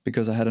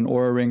 because I had an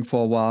Oura ring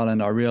for a while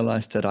and I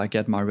realized that I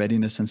get my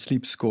readiness and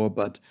sleep score,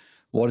 but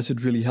what is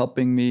it really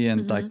helping me?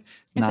 And like it's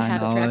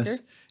 9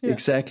 hours. Yeah.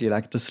 Exactly.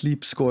 Like the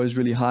sleep score is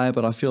really high,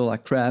 but I feel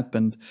like crap.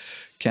 And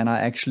can I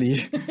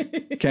actually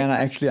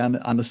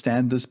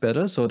understand this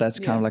better? So that's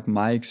kind of like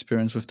my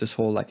experience with this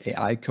whole like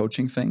AI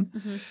coaching thing.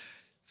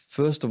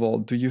 First of all,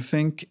 do you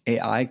think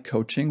AI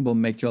coaching will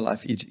make your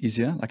life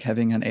easier, like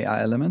having an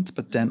AI element?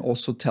 But then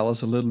also tell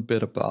us a little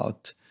bit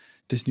about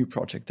this new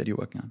project that you're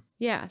working on.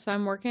 Yeah. So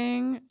I'm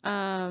working,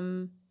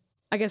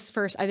 I guess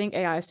first, I think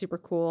AI is super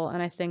cool.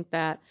 And I think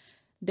that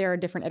there are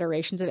different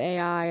iterations of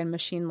AI and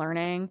machine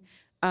learning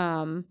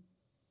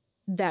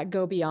that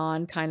go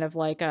beyond kind of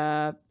like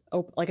an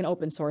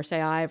open source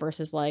AI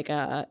versus like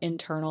a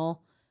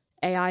internal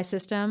AI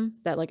system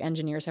that like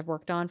engineers have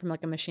worked on from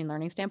like a machine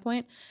learning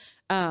standpoint.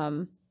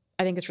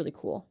 I think it's really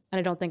cool. And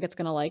I don't think it's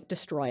going to like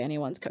destroy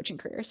anyone's coaching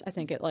careers. I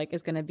think it like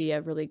is going to be a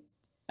really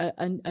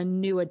a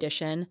new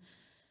addition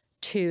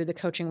to the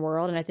coaching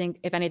world. And I think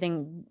if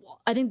anything,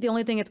 I think the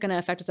only thing it's going to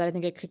affect is that I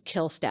think it could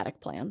kill static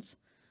plans.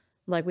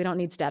 Like we don't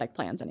need static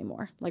plans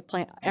anymore. Like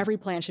every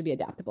plan should be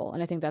adaptable.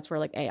 And I think that's where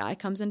like AI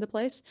comes into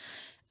place.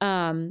 So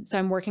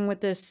I'm working with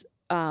this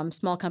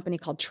small company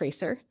called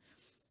Tracer.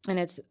 And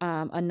it's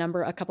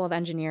a couple of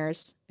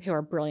engineers who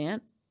are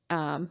brilliant, who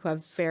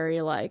have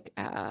very like,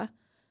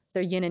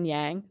 they're yin and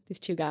yang, these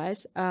two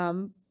guys,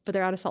 but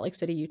they're out of Salt Lake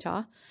City,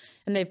 Utah.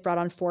 And they've brought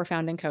on 4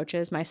 founding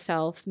coaches,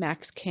 myself,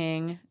 Max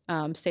King,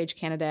 Sage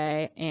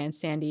Canaday, and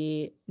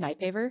Sandy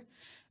Nightpaver,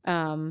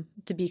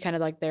 to be kind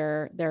of like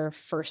their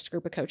first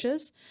group of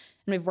coaches.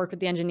 And we've worked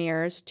with the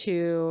engineers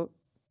to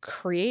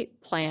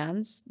create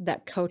plans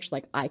that coach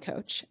like I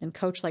coach and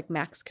coach like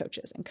Max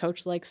coaches and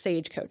coach like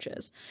Sage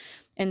coaches.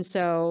 And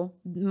so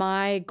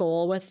my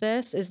goal with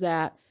this is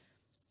that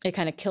it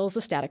kind of kills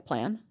the static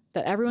plan,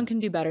 that everyone can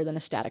do better than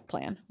a static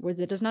plan where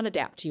it does not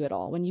adapt to you at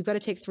all. When you've got to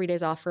take 3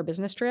 days off for a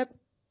business trip,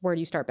 where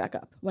do you start back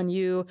up? When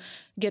you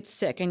get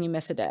sick and you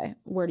miss a day,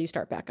 where do you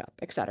start back up,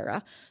 et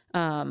cetera?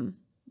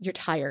 You're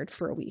tired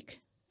for a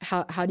week.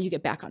 How do you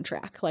get back on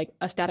track? Like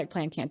a static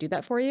plan can't do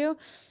that for you.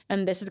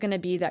 And this is going to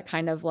be that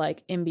kind of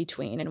like in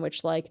between in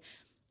which like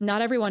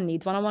not everyone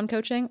needs one-on-one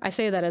coaching. I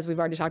say that as we've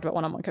already talked about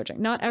one-on-one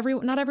coaching. Not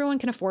everyone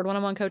can afford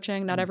one-on-one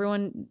coaching. Not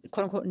everyone,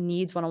 quote unquote,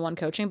 needs one-on-one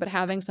coaching, but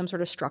having some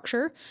sort of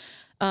structure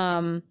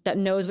that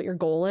knows what your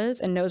goal is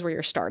and knows where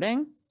you're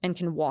starting and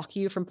can walk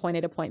you from point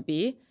A to point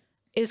B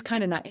is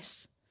kind of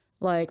nice.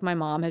 Like my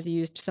mom has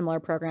used similar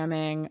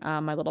programming.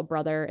 My little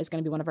brother is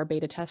going to be one of our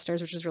beta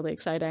testers, which is really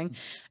exciting.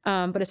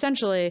 But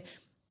essentially,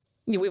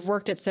 we've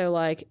worked it so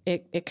like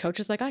it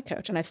coaches like I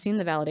coach. And I've seen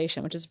the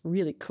validation, which is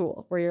really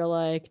cool, where you're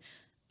like,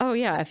 oh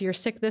yeah, if you're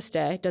sick this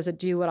day, does it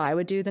do what I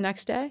would do the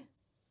next day?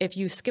 If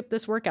you skip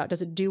this workout,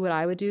 does it do what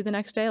I would do the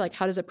next day? Like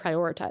how does it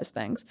prioritize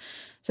things?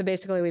 So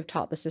basically we've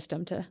taught the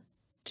system to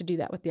do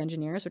that with the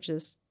engineers, which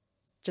is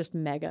just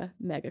mega,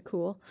 mega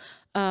cool.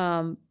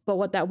 But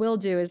what that will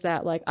do is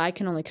that like I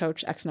can only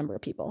coach X number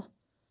of people.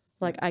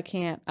 Like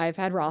I've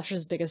had rosters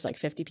as big as like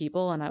 50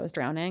 people and I was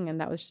drowning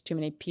and that was just too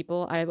many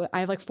people. I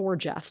have like 4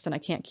 Jeffs and I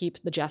can't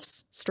keep the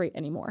Jeffs straight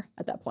anymore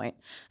at that point.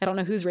 I don't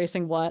know who's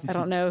racing what. I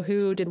don't know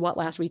who did what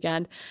last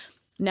weekend.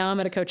 Now I'm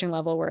at a coaching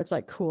level where it's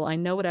like, cool, I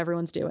know what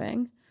everyone's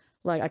doing.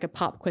 Like I could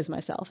pop quiz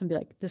myself and be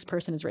like, this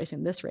person is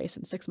racing this race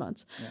in 6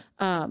 months.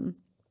 Yeah.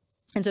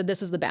 And so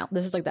this is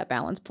like that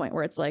balance point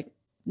where it's like,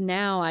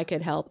 now I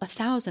could help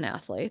 1,000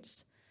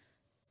 athletes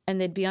and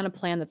they'd be on a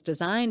plan that's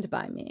designed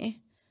by me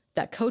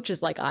that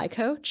coaches like I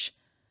coach,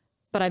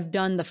 but I've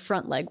done the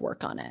front leg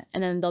work on it.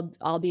 And then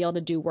I'll be able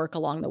to do work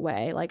along the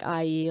way, like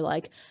i.e.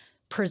 like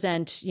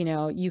present,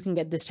 you can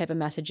get this type of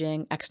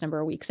messaging X number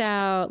of weeks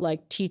out,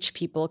 like teach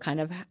people kind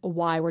of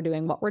why we're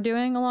doing what we're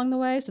doing along the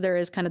way. So there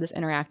is kind of this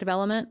interactive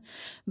element,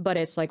 but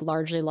it's like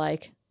largely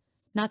like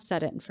not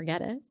set it and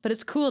forget it, but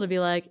it's cool to be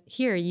like,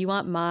 here, you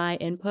want my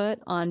input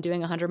on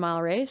doing a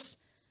 100-mile race?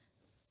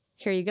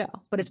 Here you go.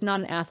 But it's not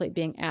an athlete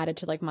being added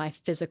to like my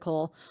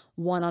physical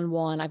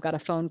one-on-one. I've got a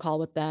phone call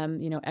with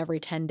them, every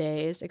 10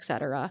 days, et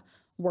cetera,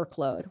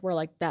 workload where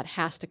like that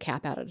has to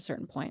cap out at a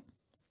certain point.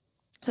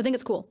 So I think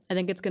it's cool. I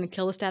think it's going to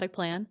kill the static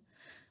plan,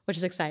 which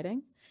is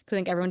exciting because I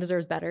think everyone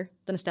deserves better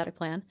than a static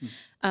plan.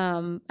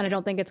 And I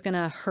don't think it's going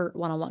to hurt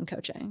one-on-one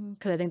coaching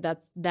because I think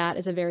that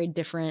is a very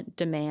different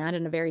demand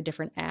and a very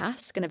different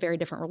ask and a very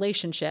different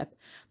relationship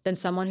than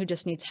someone who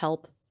just needs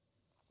help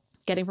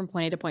getting from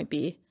point A to point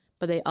B,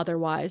 but they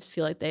otherwise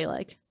feel like they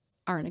like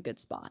are in a good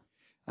spot.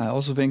 I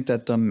also think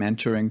that the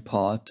mentoring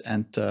part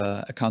and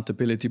the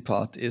accountability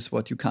part is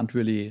what you can't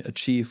really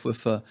achieve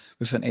with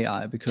an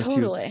AI because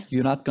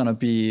you're not going to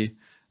be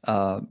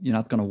you're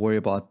not going to worry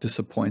about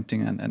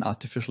disappointing an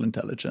artificial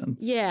intelligence.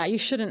 Yeah, you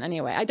shouldn't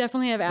anyway. I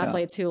definitely have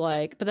athletes who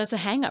like, but that's a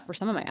hang up for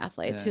some of my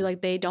athletes who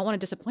like they don't want to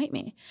disappoint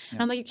me.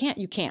 And I'm like,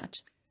 you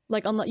can't.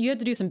 Like you have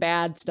to do some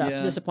bad stuff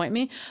to disappoint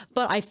me,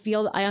 but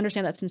I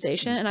understand that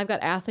sensation, and I've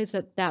got athletes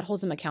that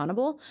holds them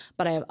accountable.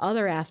 But I have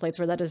other athletes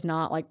where that does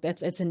not like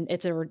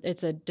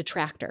it's a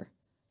detractor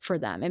for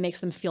them. It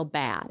makes them feel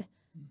bad,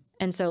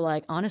 and so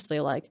like honestly,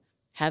 like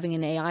having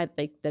an AI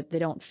that they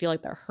don't feel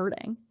like they're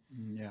hurting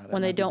Yeah,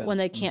 when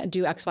they can't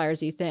do X, Y, or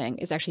Z thing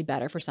is actually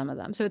better for some of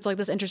them. So it's like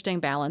this interesting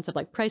balance of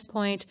like price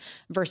point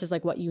versus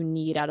like what you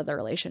need out of the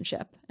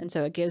relationship. And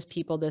so it gives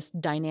people this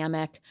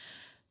dynamic,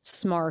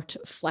 smart,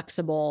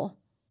 flexible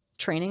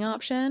training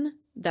option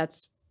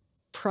that's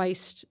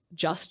priced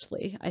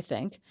justly, I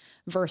think,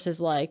 versus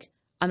like,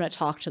 I'm going to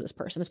talk to this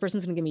person. This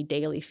person's going to give me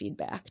daily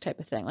feedback type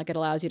of thing. Like it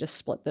allows you to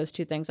split those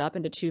two things up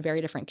into two very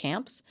different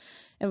camps.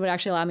 It would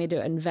actually allow me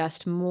to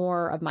invest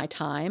more of my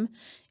time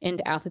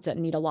into athletes that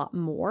need a lot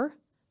more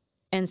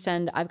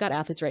I've got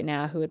athletes right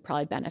now who would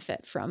probably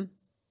benefit from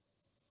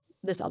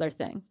this other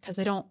thing because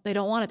they don't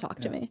want to talk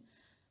to me.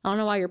 I don't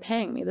know why you're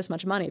paying me this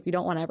much money if you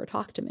don't want to ever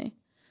talk to me.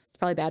 It's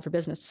probably bad for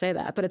business to say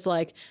that, but it's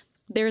like,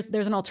 there's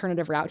an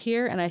alternative route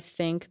here. And I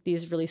think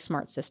these really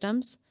smart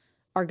systems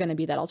are going to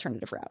be that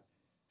alternative route.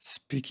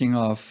 Speaking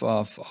of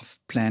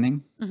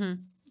planning,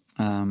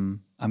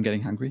 I'm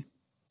getting hungry.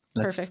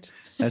 Perfect.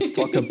 Let's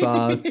talk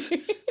about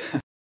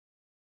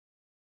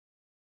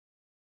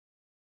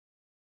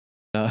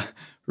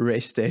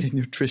race day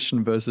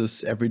nutrition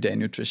versus everyday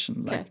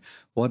nutrition. Like,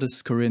 what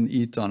does Corrine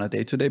eat on a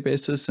day-to-day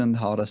basis, and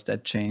how does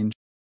that change?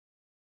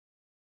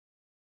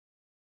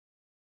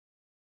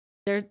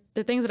 They're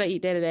the things that I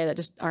eat day to day that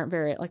just aren't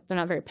very, like, they're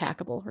not very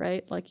packable,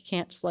 right? Like, you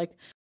can't just like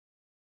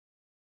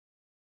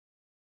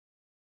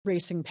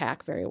racing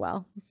pack very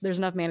well. There's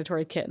enough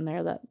mandatory kit in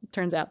there that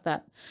turns out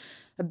that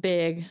a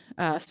big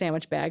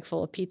sandwich bag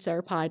full of pizza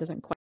or pie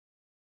doesn't quite.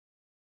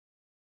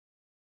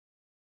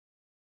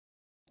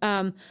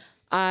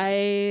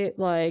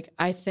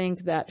 I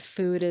think that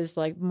food is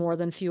like more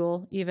than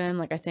fuel even.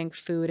 Like I think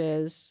food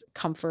is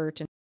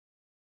comfort, and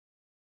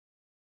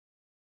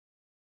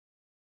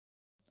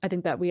I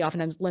think that we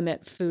oftentimes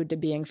limit food to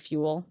being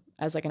fuel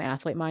as like an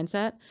athlete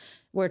mindset,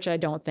 which I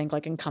don't think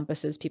like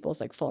encompasses people's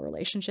like full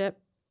relationship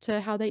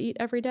to how they eat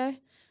every day.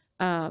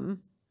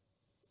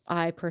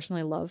 I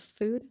personally love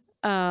food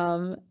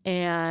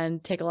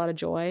and take a lot of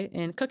joy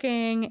in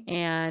cooking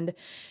and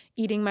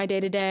eating my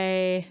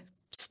day-to-day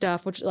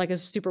stuff, which like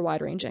is super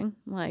wide ranging.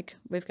 Like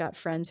we've got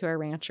friends who are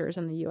ranchers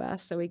in the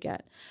US, so we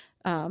get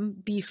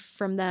beef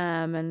from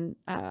them, and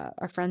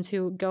our friends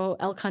who go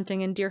elk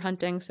hunting and deer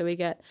hunting, so we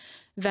get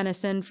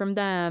venison from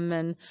them,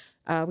 and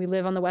we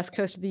live on the west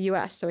coast of the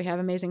US, so we have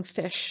amazing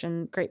fish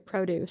and great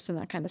produce and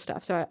that kind of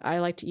stuff. So I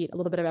like to eat a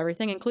little bit of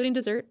everything, including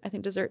dessert. I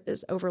think dessert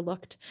is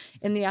overlooked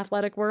in the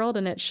athletic world,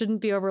 and it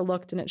shouldn't be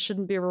overlooked, and it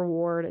shouldn't be a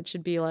reward. It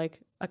should be like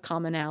a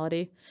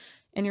commonality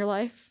in your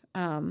life.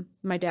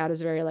 My dad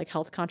was very like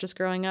health conscious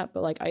growing up,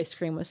 but like ice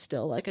cream was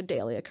still like a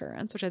daily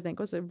occurrence, which I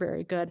think was a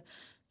very good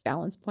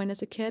balance point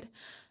as a kid.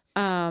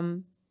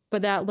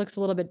 But that looks a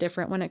little bit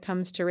different when it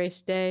comes to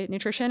race day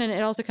nutrition. And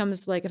it also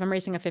comes like if I'm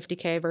racing a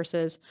 50K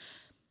versus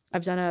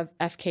I've done a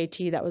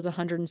FKT that was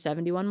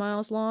 171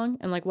 miles long,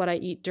 and like what I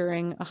eat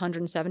during a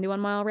 171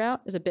 mile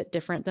route is a bit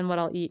different than what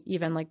I'll eat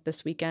even like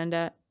this weekend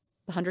at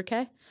the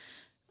 100K.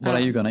 What are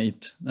you going to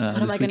eat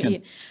what am I going to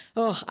eat?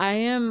 Oh,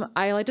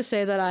 I like to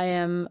say that I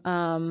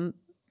am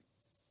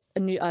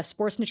a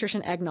sports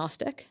nutrition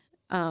agnostic,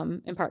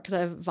 in part because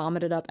I've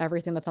vomited up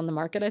everything that's on the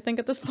market, I think,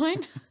 at this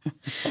point.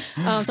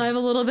 So I have a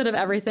little bit of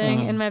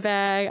everything in my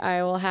bag.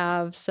 I'll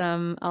have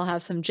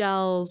some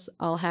gels.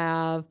 I'll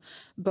have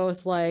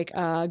both like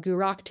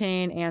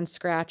Guroctane and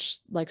Scratch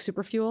like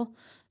super fuel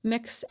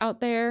mix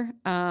out there.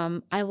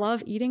 I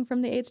love eating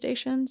from the aid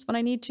stations when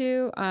I need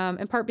to,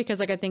 in part because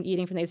like I think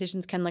eating from the aid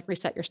stations can like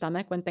reset your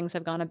stomach when things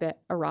have gone a bit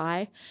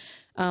awry.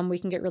 We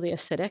can get really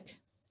acidic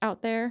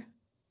out there,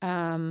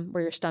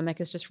 where your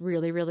stomach is just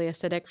really, really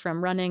acidic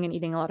from running and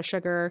eating a lot of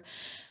sugar,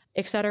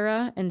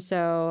 etc. And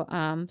so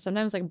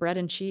sometimes like bread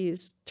and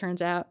cheese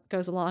turns out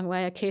goes a long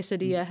way. A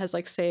quesadilla has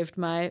like saved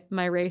my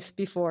race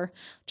before,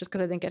 just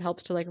because I think it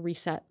helps to like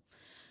reset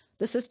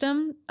the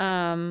system,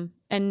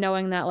 and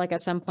knowing that like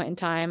at some point in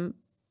time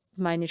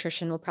my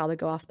nutrition will probably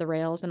go off the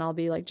rails and I'll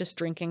be like just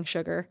drinking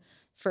sugar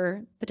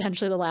for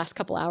potentially the last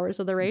couple hours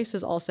of the race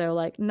is also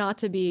like not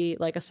to be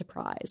like a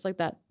surprise. Like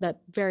that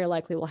very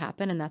likely will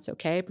happen, and that's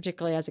okay,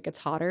 particularly as it gets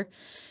hotter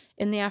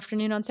in the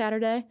afternoon on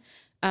Saturday.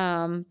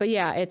 But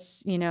yeah,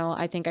 it's,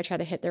 I think I try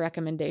to hit the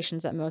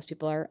recommendations that most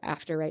people are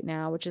after right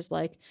now, which is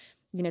like,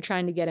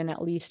 trying to get in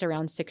at least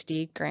around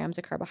 60 grams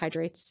of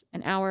carbohydrates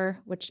an hour,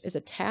 which is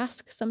a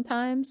task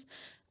sometimes.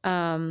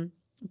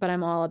 But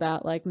I'm all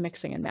about like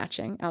mixing and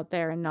matching out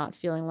there and not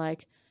feeling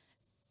like,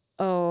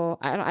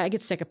 I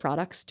get sick of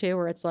products too,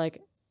 where it's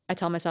like, I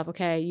tell myself,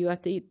 okay, you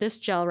have to eat this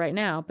gel right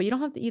now, but you don't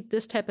have to eat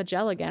this type of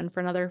gel again for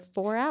another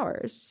 4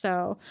 hours.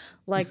 So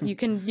like you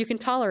can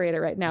tolerate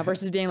it right now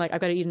versus being like, I've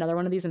got to eat another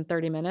one of these in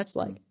 30 minutes.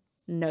 Like,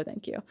 no,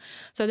 thank you.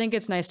 So I think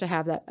it's nice to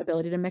have that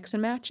ability to mix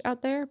and match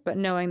out there, but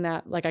knowing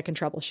that like I can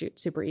troubleshoot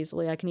super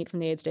easily. I can eat from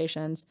the aid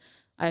stations.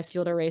 I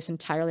fueled a race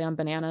entirely on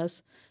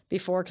bananas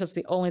before because it's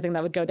the only thing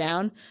that would go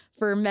down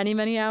for many,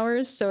 many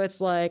hours. So it's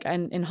like,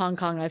 and in Hong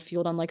Kong, I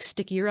fueled on like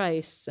sticky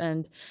rice,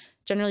 and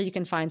generally you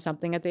can find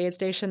something at the aid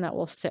station that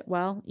will sit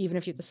well, even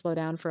if you have to slow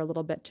down for a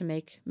little bit to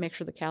make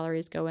sure the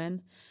calories go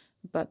in.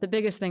 But the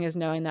biggest thing is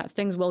knowing that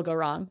things will go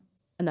wrong,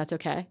 and that's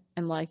okay.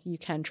 And like you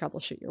can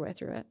troubleshoot your way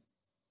through it.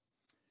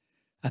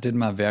 I did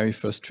my very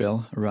first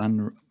trail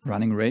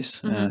running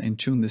race in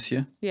June this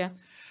year. Yeah.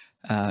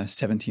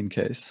 17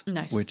 Ks,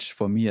 Nice. which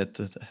for me it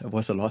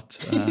was a lot.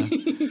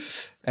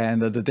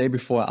 And the day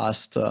before I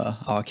asked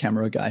our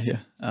camera guy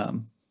here,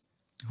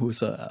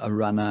 who's a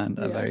runner and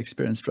a very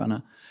experienced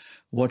runner,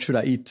 what should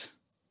I eat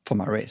for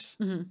my race?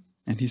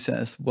 And he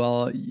says,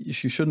 well, you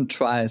shouldn't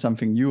try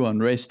something new on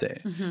race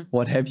day.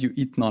 What have you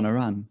eaten on a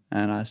run?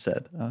 And I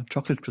said,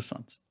 chocolate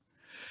croissants.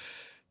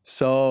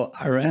 So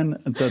I ran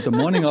the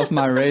morning of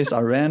my race.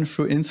 I ran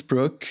through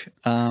Innsbruck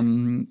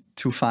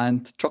to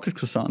find chocolate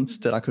croissants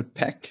that I could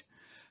pack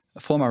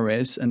for my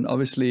race. And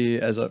obviously,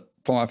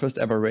 for my first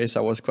ever race,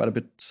 I was quite a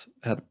bit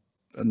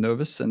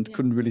nervous and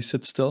couldn't really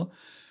sit still.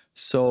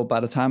 So by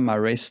the time my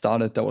race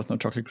started, there was no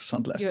chocolate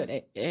croissant left. You had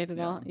ate it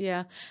all.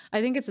 Yeah. I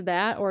think it's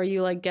that, or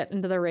you like get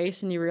into the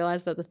race and you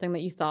realize that the thing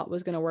that you thought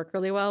was going to work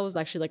really well was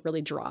actually like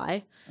really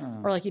dry,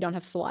 or like you don't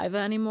have saliva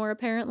anymore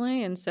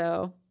apparently. And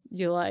so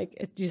you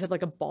just have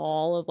like a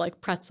ball of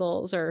like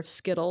pretzels or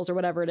Skittles or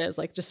whatever it is,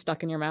 like just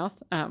stuck in your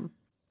mouth.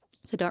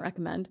 So don't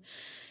recommend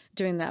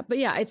doing that. But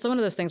yeah, it's one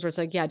of those things where it's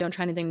like, yeah, don't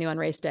try anything new on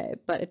race day.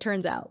 But it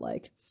turns out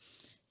like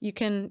you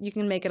can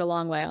make it a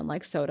long way on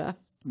like soda.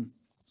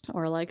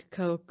 Or like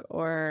Coke,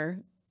 or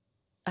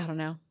I don't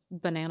know,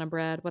 banana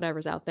bread,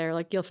 whatever's out there.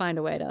 Like you'll find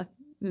a way to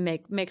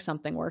make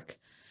something work,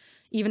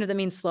 even if it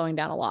means slowing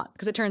down a lot.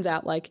 Because it turns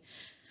out like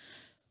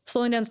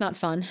slowing down's not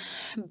fun,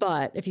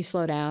 but if you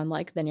slow down,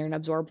 like then you're gonna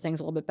absorb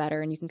things a little bit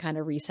better, and you can kind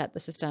of reset the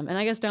system. And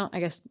I guess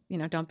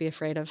don't be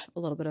afraid of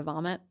a little bit of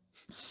vomit.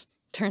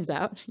 Turns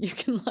out you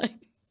can like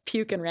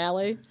puke and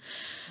rally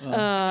in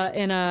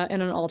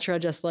an ultra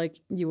just like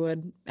you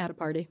would at a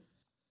party.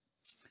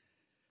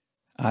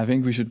 I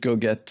think we should go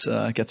get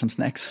some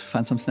snacks,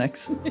 find some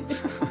snacks.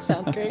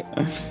 Sounds great.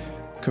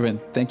 Corrine,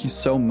 thank you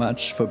so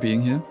much for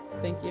being here.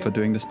 Thank you. For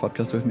doing this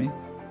podcast with me.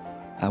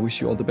 I wish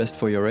you all the best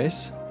for your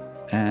race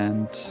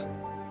and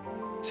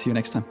see you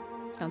next time.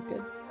 Sounds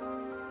good.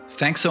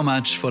 Thanks so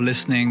much for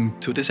listening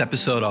to this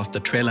episode of the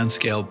Trail and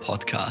Scale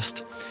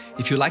podcast.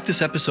 If you like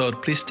this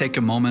episode, please take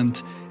a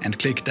moment and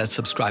click that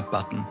subscribe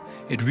button.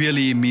 It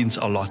really means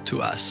a lot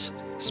to us.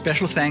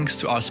 Special thanks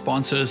to our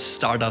sponsors,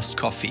 Stardust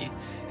Coffee,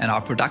 and our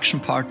production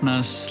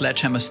partners,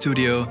 Sledgehammer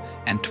Studio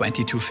and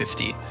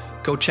 2250.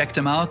 Go check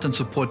them out and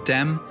support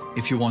them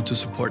if you want to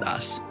support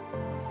us.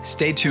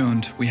 Stay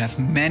tuned. We have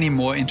many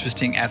more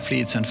interesting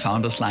athletes and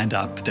founders lined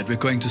up that we're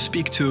going to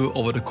speak to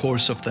over the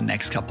course of the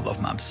next couple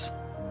of months.